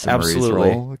played Lisa Marie's Absolutely.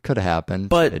 role. It could have happened.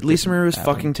 But Lisa Marie was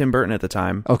fucking Tim Burton at the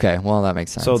time. Okay, well, that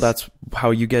makes sense. So that's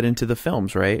how you get into the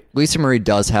films, right? Lisa Marie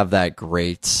does have that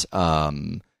great...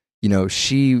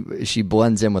 she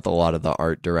blends in with a lot of the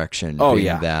art direction. Oh,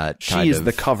 yeah. That she is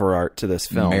the cover art to this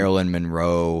film. Marilyn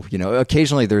Monroe.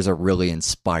 Occasionally there's a really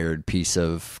inspired piece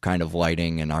of kind of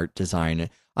lighting and art design.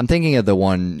 I'm thinking of the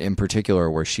one in particular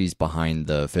where she's behind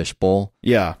the fishbowl.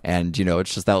 Yeah. And,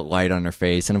 it's just that light on her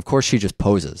face. And, of course, she just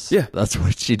poses. Yeah. That's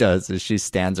what she does, is she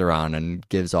stands around and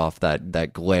gives off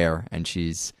that glare. And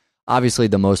she's obviously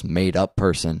the most made-up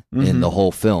person in the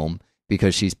whole film,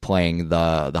 because she's playing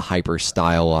the hyper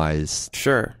stylized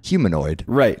humanoid.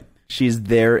 Right. She's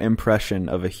their impression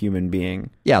of a human being.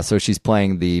 Yeah, so she's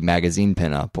playing the magazine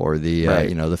pinup or the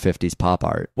the 50s pop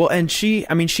art. Well, and she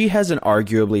has an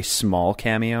arguably small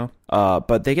cameo,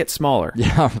 but they get smaller.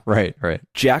 Yeah, right.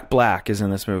 Jack Black is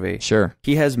in this movie. Sure.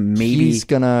 He has He's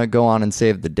gonna go on and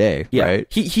save the day, right?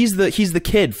 He's the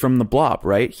kid from the Blob,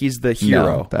 right? He's the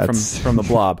hero from the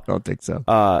Blob. I don't think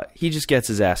so. He just gets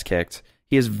his ass kicked.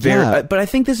 He is very... but I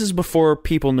think this is before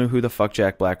people knew who the fuck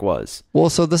Jack Black was. Well,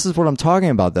 so this is what I'm talking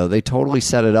about, though. They totally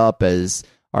set it up as,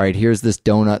 all right, here's this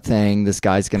donut thing. This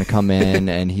guy's going to come in,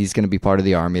 and he's going to be part of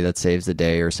the army that saves the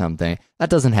day or something. That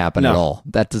doesn't happen at all.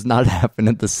 That does not happen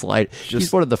at the slight.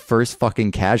 He's one of the first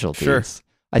fucking casualties. Sure.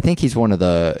 I think he's one of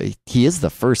the... He is the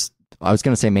first... I was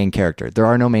going to say main character. There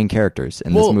are no main characters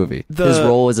in this movie. His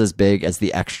role is as big as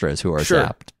the extras who are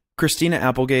zapped. Christina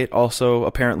Applegate also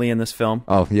apparently in this film.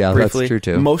 Oh, yeah, briefly. That's true,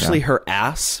 too. Mostly her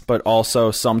ass, but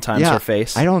also sometimes her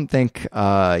face. I don't think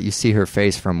you see her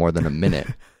face for more than a minute.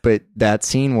 But that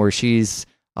scene where she's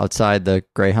outside the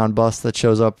Greyhound bus that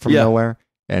shows up from nowhere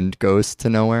and goes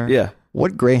to nowhere. Yeah.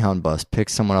 What Greyhound bus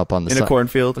picks someone up on the in a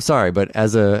cornfield? Sorry, but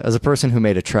as a person who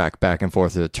made a trek back and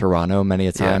forth to Toronto many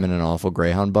a time in an awful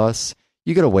Greyhound bus...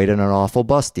 You got to wait in an awful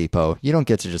bus depot. You don't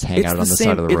get to just hang out on the side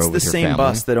of the road with your family. It's the same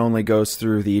bus that only goes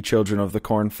through the Children of the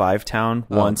Corn 5 town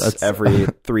once every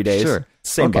 3 days. Sure.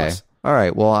 Same bus. All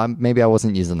right. Well, maybe I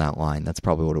wasn't using that line. That's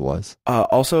probably what it was.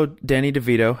 Also, Danny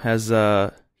DeVito has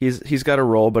he's got a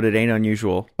role, but it ain't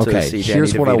unusual to see Danny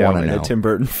here's DeVito what I want to in know. A Tim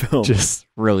Burton film. Just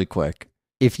really quick.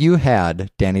 If you had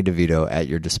Danny DeVito at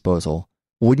your disposal,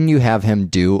 wouldn't you have him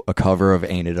do a cover of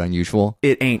Ain't It Unusual?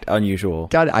 It ain't unusual.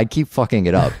 God, I keep fucking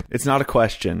it up. It's not a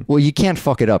question. Well, you can't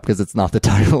fuck it up because it's not the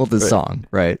title of the song,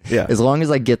 right? Yeah. As long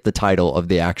as I get the title of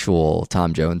the actual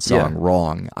Tom Jones song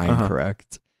wrong, I am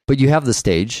correct. But you have the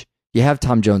stage. You have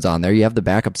Tom Jones on there. You have the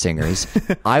backup singers.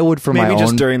 I would, for maybe my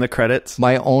just own, during the credits,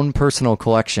 my own personal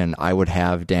collection, I would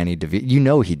have Danny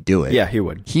DeVito. He'd do it. Yeah, he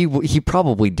would. He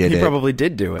probably did it. He probably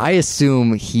did do it. I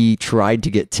assume he tried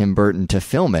to get Tim Burton to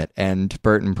film it, and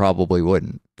Burton probably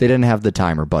wouldn't. They didn't have the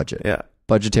time or budget. Yeah,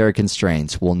 budgetary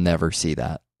constraints. We'll never see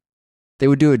that. They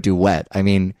would do a duet. I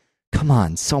mean, come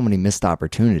on, so many missed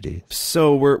opportunities.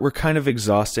 So we're kind of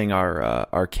exhausting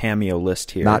our cameo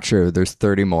list here. Not true. There's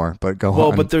 30 more, but go on.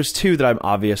 Well, but there's two that I'm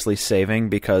obviously saving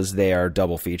because they are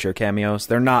double feature cameos.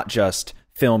 They're not just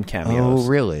film cameos. Oh,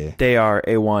 really? They are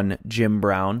A1 Jim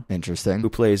Brown. Interesting. Who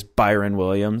plays Byron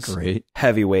Williams. Great.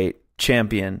 Heavyweight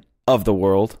champion of the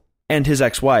world. And his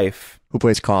ex-wife. Who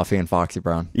plays Coffee and Foxy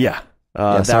Brown. Yeah.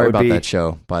 Sorry about that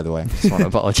show, by the way. Just want to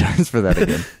apologize for that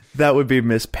again. That would be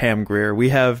Miss Pam Grier. We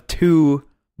have two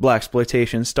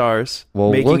blaxploitation stars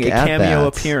making a cameo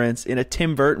appearance in a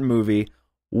Tim Burton movie.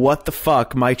 What the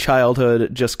fuck? My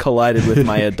childhood just collided with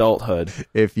my adulthood.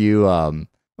 If you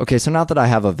Okay, so not that I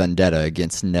have a vendetta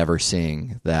against never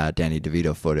seeing that Danny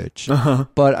DeVito footage,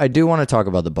 but I do want to talk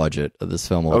about the budget of this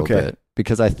film a little bit,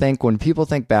 because I think when people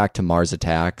think back to Mars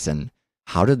Attacks and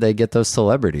how did they get those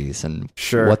celebrities, and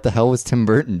what the hell was Tim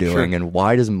Burton doing, and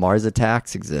why does Mars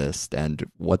Attacks exist, and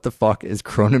what the fuck is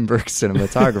Cronenberg's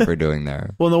cinematographer doing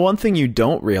there? Well, the one thing you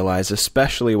don't realize,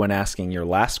 especially when asking your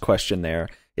last question there,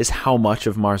 is how much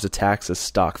of Mars Attacks is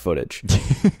stock footage.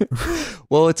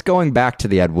 Well, it's going back to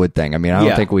the Ed Wood thing. I mean, I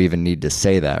don't think we even need to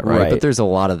say that, right? But there's a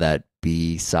lot of that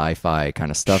B sci-fi kind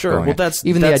of stuff going on.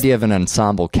 The idea of an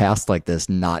ensemble cast like this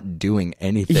not doing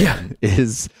anything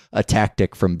is a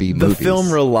tactic from B movies. The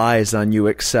film relies on you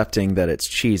accepting that it's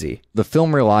cheesy. The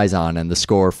film relies on, and the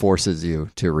score forces you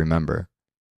to remember.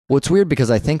 Well, it's weird because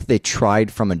I think they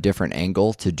tried from a different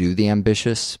angle to do the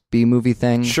ambitious B-movie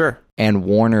thing. Sure. And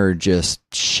Warner just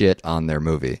shit on their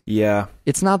movie. Yeah.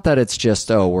 It's not that it's just,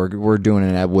 we're doing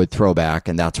an Ed Wood throwback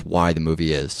and that's why the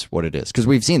movie is what it is. Because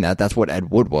we've seen that. That's what Ed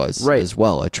Wood was as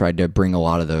well. It tried to bring a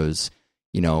lot of those,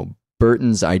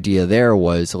 Burton's idea there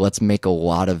was, let's make a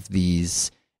lot of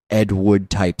these Ed Wood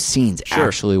type scenes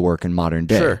actually work in modern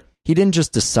day. Sure. He didn't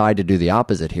just decide to do the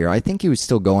opposite here. I think he was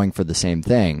still going for the same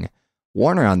thing.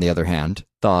 Warner, on the other hand,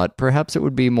 thought perhaps it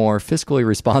would be more fiscally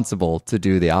responsible to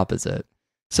do the opposite.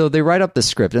 So they write up the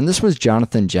script, and this was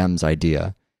Jonathan Gem's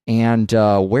idea. And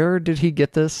where did he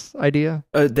get this idea?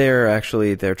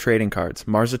 They're trading cards.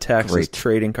 Mars Attacks is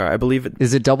trading card. I believe it.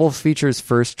 Is it Double Feature's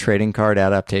first trading card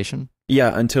adaptation?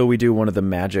 Yeah, until we do one of the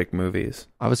Magic movies.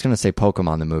 I was going to say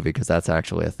Pokemon the movie, because that's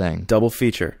actually a thing. Double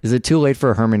feature. Is it too late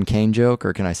for a Herman Cain joke,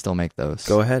 or can I still make those?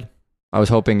 Go ahead. I was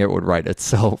hoping it would write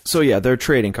itself. So yeah, they're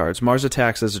trading cards. Mars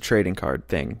Attacks is a trading card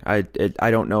thing. I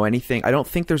don't know anything. I don't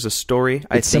think there's a story.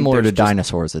 It's similar to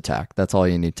Dinosaurs Attack. That's all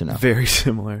you need to know. Very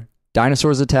similar.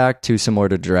 Dinosaurs Attack, too similar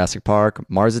to Jurassic Park.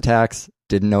 Mars Attacks,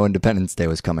 didn't know Independence Day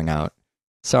was coming out.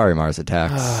 Sorry, Mars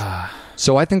Attacks.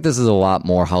 So I think this is a lot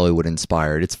more Hollywood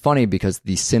inspired. It's funny because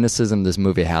the cynicism this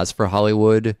movie has for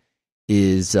Hollywood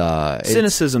is...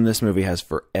 cynicism this movie has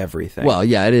for everything. Well,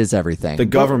 yeah, it is everything. The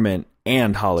government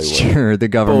and Hollywood. Sure, the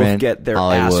government, both get their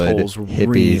Hollywood, assholes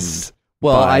hippies.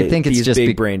 Well, I think it's just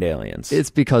big-brained aliens.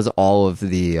 It's because all of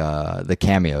the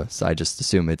cameos. I just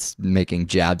assume it's making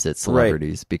jabs at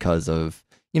celebrities because of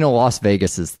Las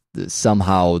Vegas is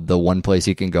somehow the one place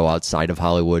you can go outside of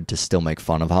Hollywood to still make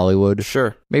fun of Hollywood.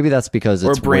 Sure, maybe that's because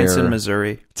it's Branson,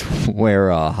 Missouri, where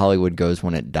Hollywood goes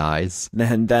when it dies.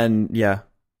 And then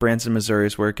Branson, Missouri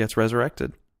is where it gets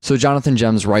resurrected. So Jonathan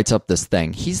Gems writes up this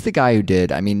thing. He's the guy who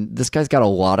this guy's got a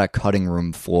lot of cutting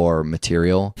room floor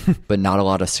material, but not a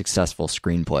lot of successful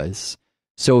screenplays.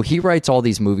 So he writes all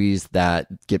these movies that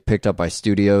get picked up by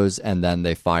studios, and then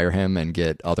they fire him and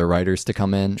get other writers to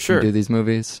come in and do these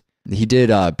movies. He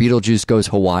did Beetlejuice Goes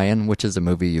Hawaiian, which is a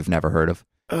movie you've never heard of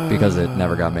because it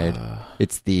never got made.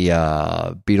 It's the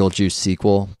Beetlejuice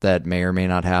sequel that may or may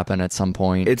not happen at some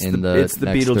point it's the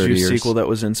Beetlejuice sequel that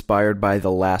was inspired by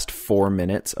the last 4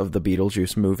 minutes of the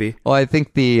Beetlejuice movie. Well, I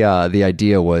think the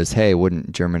idea was, hey,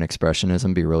 wouldn't German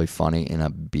Expressionism be really funny in a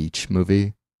beach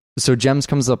movie? So Gems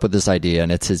comes up with this idea,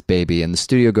 and it's his baby, and the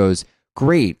studio goes,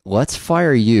 great, let's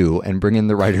fire you and bring in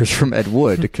the writers from Ed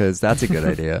Wood, because that's a good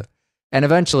idea. And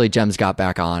eventually Gems got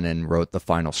back on and wrote the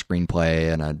final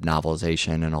screenplay and a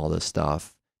novelization and all this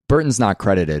stuff. Burton's not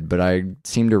credited, but I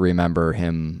seem to remember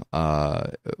him,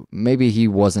 maybe he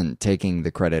wasn't taking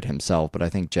the credit himself, but I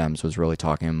think Gems was really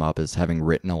talking him up as having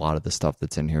written a lot of the stuff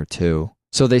that's in here too.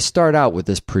 So they start out with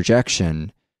this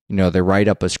projection, they write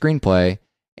up a screenplay,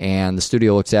 and the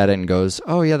studio looks at it and goes,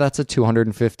 oh yeah, that's a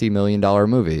 $250 million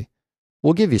movie.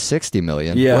 We'll give you $60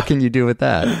 million. Yeah. What can you do with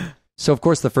that? So, of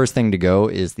course, the first thing to go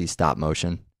is the stop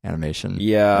motion animation.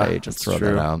 Yeah, they just throw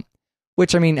that out.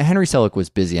 Which, I mean, Henry Selick was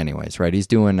busy anyways, right? He's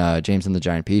doing James and the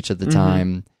Giant Peach at the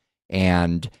time.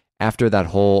 And after that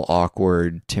whole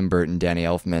awkward Tim Burton, Danny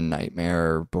Elfman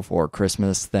Nightmare Before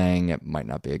Christmas thing, it might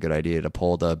not be a good idea to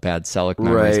pull the bad Selick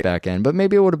memories back in. But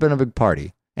maybe it would have been a big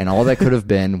party. And all that could have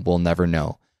been, we'll never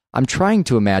know. I'm trying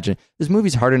to imagine. This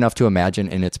movie's hard enough to imagine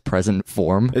in its present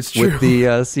form with the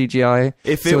CGI.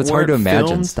 So it's hard to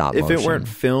imagine stop motion. If it weren't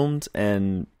filmed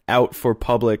and out for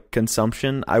public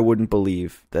consumption, I wouldn't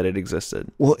believe that it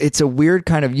existed. Well, it's a weird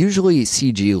kind of... Usually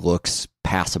CG looks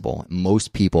passable.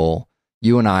 Most people...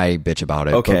 You and I bitch about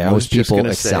it, but most people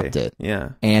accept it.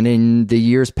 Yeah. And in the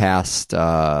years past,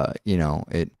 I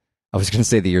was going to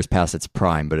say the years past its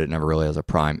prime, but it never really has a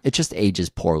prime. It just ages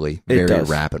poorly very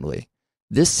rapidly.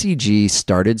 This CG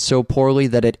started so poorly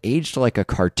that it aged like a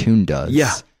cartoon does.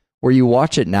 Yeah. Where you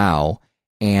watch it now,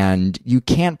 And you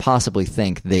can't possibly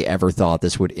think they ever thought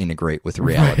this would integrate with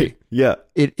reality. Right. Yeah.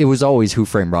 It was always Who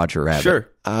Framed Roger Rabbit. Sure.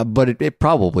 But it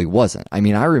probably wasn't. I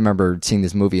mean, I remember seeing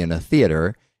this movie in a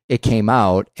theater. It came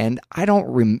out, and I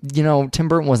don't Tim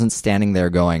Burton wasn't standing there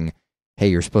going, hey,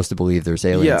 you're supposed to believe there's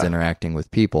aliens interacting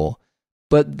with people.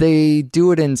 But they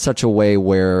do it in such a way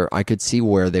where I could see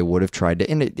where they would have tried to,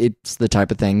 and it's the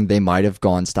type of thing they might have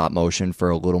gone stop motion for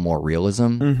a little more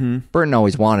realism. Mm-hmm. Burton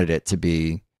always wanted it to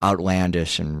be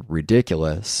outlandish and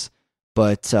ridiculous,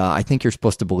 but I think you're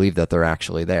supposed to believe that they're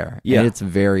actually there. Yeah. And it's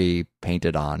very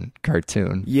painted on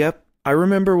cartoon. Yep. I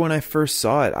remember when I first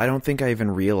saw it, I don't think I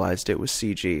even realized it was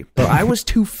CG, but I was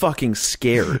too fucking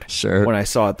scared Sure. when I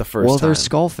saw it the first time. Well, they're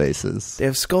skull faces. They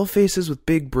have skull faces with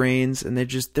big brains, and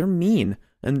they're mean.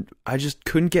 And I just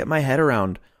couldn't get my head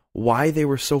around why they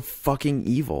were so fucking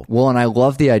evil. Well, and I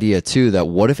love the idea, too, that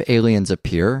what if aliens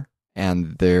appear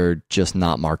and they're just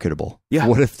not marketable? Yeah.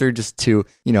 What if they're just too,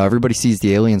 everybody sees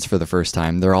the aliens for the first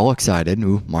time. They're all excited.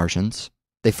 Ooh, Martians.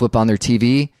 They flip on their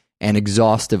TV, and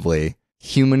exhaustively,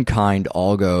 humankind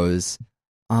all goes,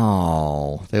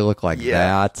 oh, they look like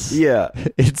that. Yeah.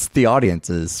 It's the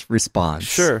audience's response.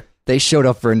 Sure. They showed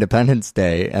up for Independence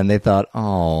Day and they thought,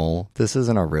 oh, this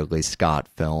isn't a Ridley Scott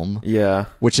film. Yeah.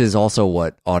 Which is also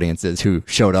what audiences who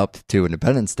showed up to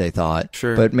Independence Day thought,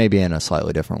 Sure. But maybe in a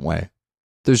slightly different way.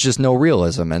 There's just no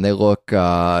realism, and they look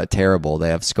terrible. They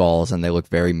have skulls, and they look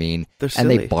very mean. They're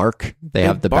silly. And they bark. They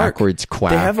have the bark. backwards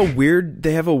quack. They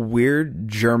have a weird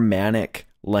Germanic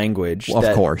language. Well,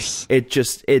 of course.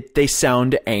 They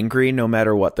sound angry no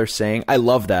matter what they're saying. I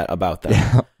love that about them.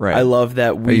 Yeah, right. I love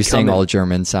that Are you saying all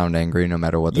Germans sound angry no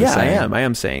matter what they're saying? Yeah, I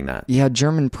am saying that. Yeah,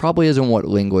 German probably isn't what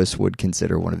linguists would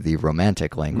consider one of the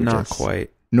romantic languages. Not quite.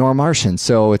 Nor Martian,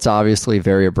 so it's obviously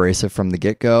very abrasive from the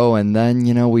get-go, and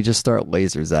then, we just start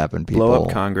laser zapping people. Blow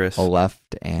up Congress. A left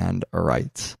and a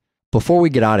right. Before we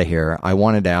get out of here, I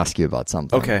wanted to ask you about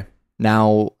something. Okay.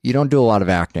 Now, you don't do a lot of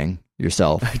acting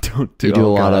yourself. I don't do. You do a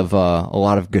lot of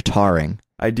guitaring.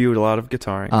 I do a lot of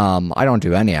guitaring. I don't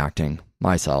do any acting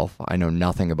myself. I know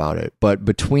nothing about it. But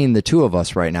between the two of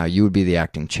us right now, you would be the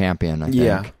acting champion, I think.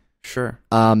 Yeah. Sure.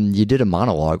 You did a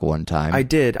monologue one time. I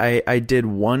did. I did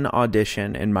one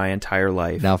audition in my entire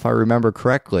life. Now, if I remember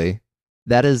correctly,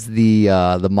 that is the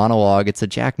monologue. It's a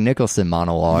Jack Nicholson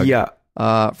monologue. Yeah.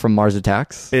 From Mars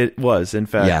Attacks. It was, in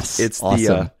fact. Yes. It's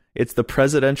awesome. It's the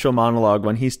presidential monologue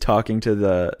when he's talking to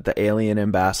the alien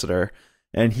ambassador,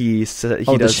 and he does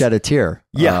the shed a tear.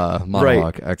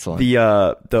 Monologue. Right. Excellent.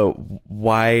 The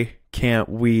why can't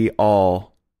we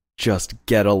all just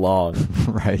get along?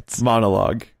 Right.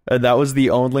 Monologue. And that was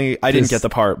the only. I didn't get the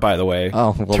part, by the way.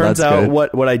 Oh, well, turns that's out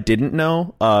good. what I didn't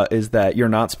know is that you're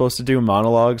not supposed to do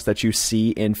monologues that you see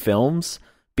in films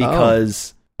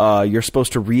because you're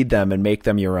supposed to read them and make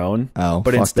them your own. Oh,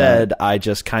 but fuck instead, that. I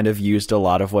just kind of used a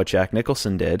lot of what Jack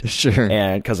Nicholson did. Sure.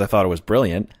 And because I thought it was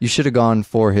brilliant. You should have gone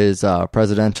for his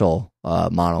presidential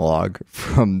monologue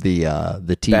from the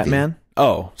TV. Batman?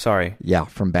 Oh, sorry. Yeah,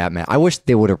 from Batman. I wish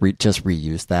they would have just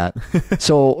reused that.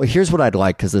 So here's what I'd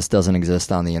like, because this doesn't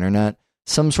exist on the internet.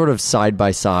 Some sort of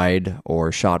side-by-side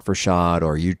or shot-for-shot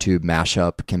or YouTube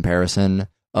mashup comparison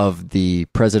of the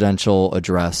presidential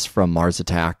address from Mars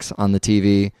Attacks on the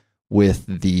TV with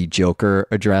the Joker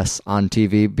address on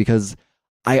TV, because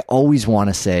I always want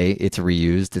to say it's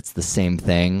reused, it's the same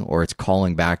thing, or it's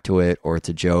calling back to it, or it's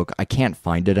a joke. I can't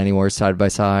find it anywhere side by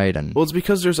side. And well, it's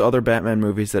because there's other Batman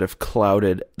movies that have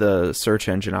clouded the search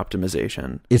engine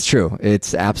optimization. It's true.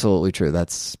 It's absolutely true.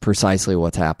 That's precisely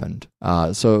what's happened.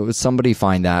 So somebody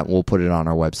find that, we'll put it on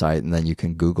our website, and then you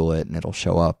can Google it and it'll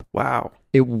show up. Wow.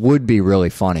 It would be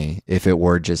really funny if it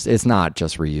were it's not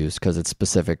just reused because it's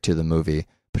specific to the movie.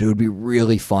 But it would be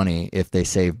really funny if they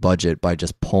save budget by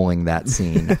just pulling that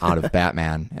scene out of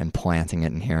Batman and planting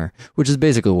it in here, which is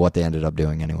basically what they ended up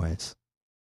doing anyways.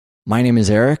 My name is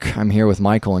Eric. I'm here with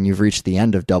Michael, and you've reached the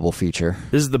end of Double Feature.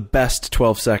 This is the best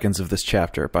 12 seconds of this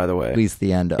chapter, by the way. At least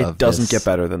the end of it doesn't get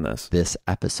better than this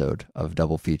episode of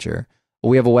Double Feature.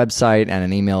 We have a website and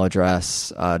an email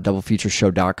address,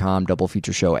 doublefeatureshow.com,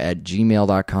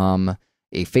 doublefeatureshow@gmail.com.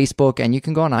 a Facebook, and you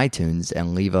can go on iTunes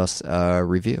and leave us a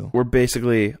review. We're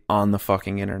basically on the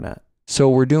fucking internet. So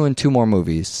we're doing 2 more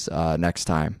movies next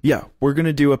time. Yeah, we're going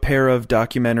to do a pair of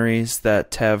documentaries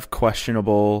that have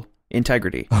questionable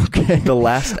integrity. Okay. The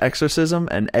Last Exorcism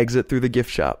and Exit Through the Gift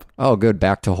Shop. Oh, good.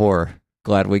 Back to horror.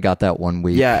 Glad we got that one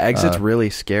week. Yeah, Exit's really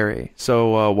scary.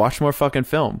 So watch more fucking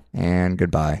film. And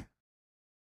goodbye.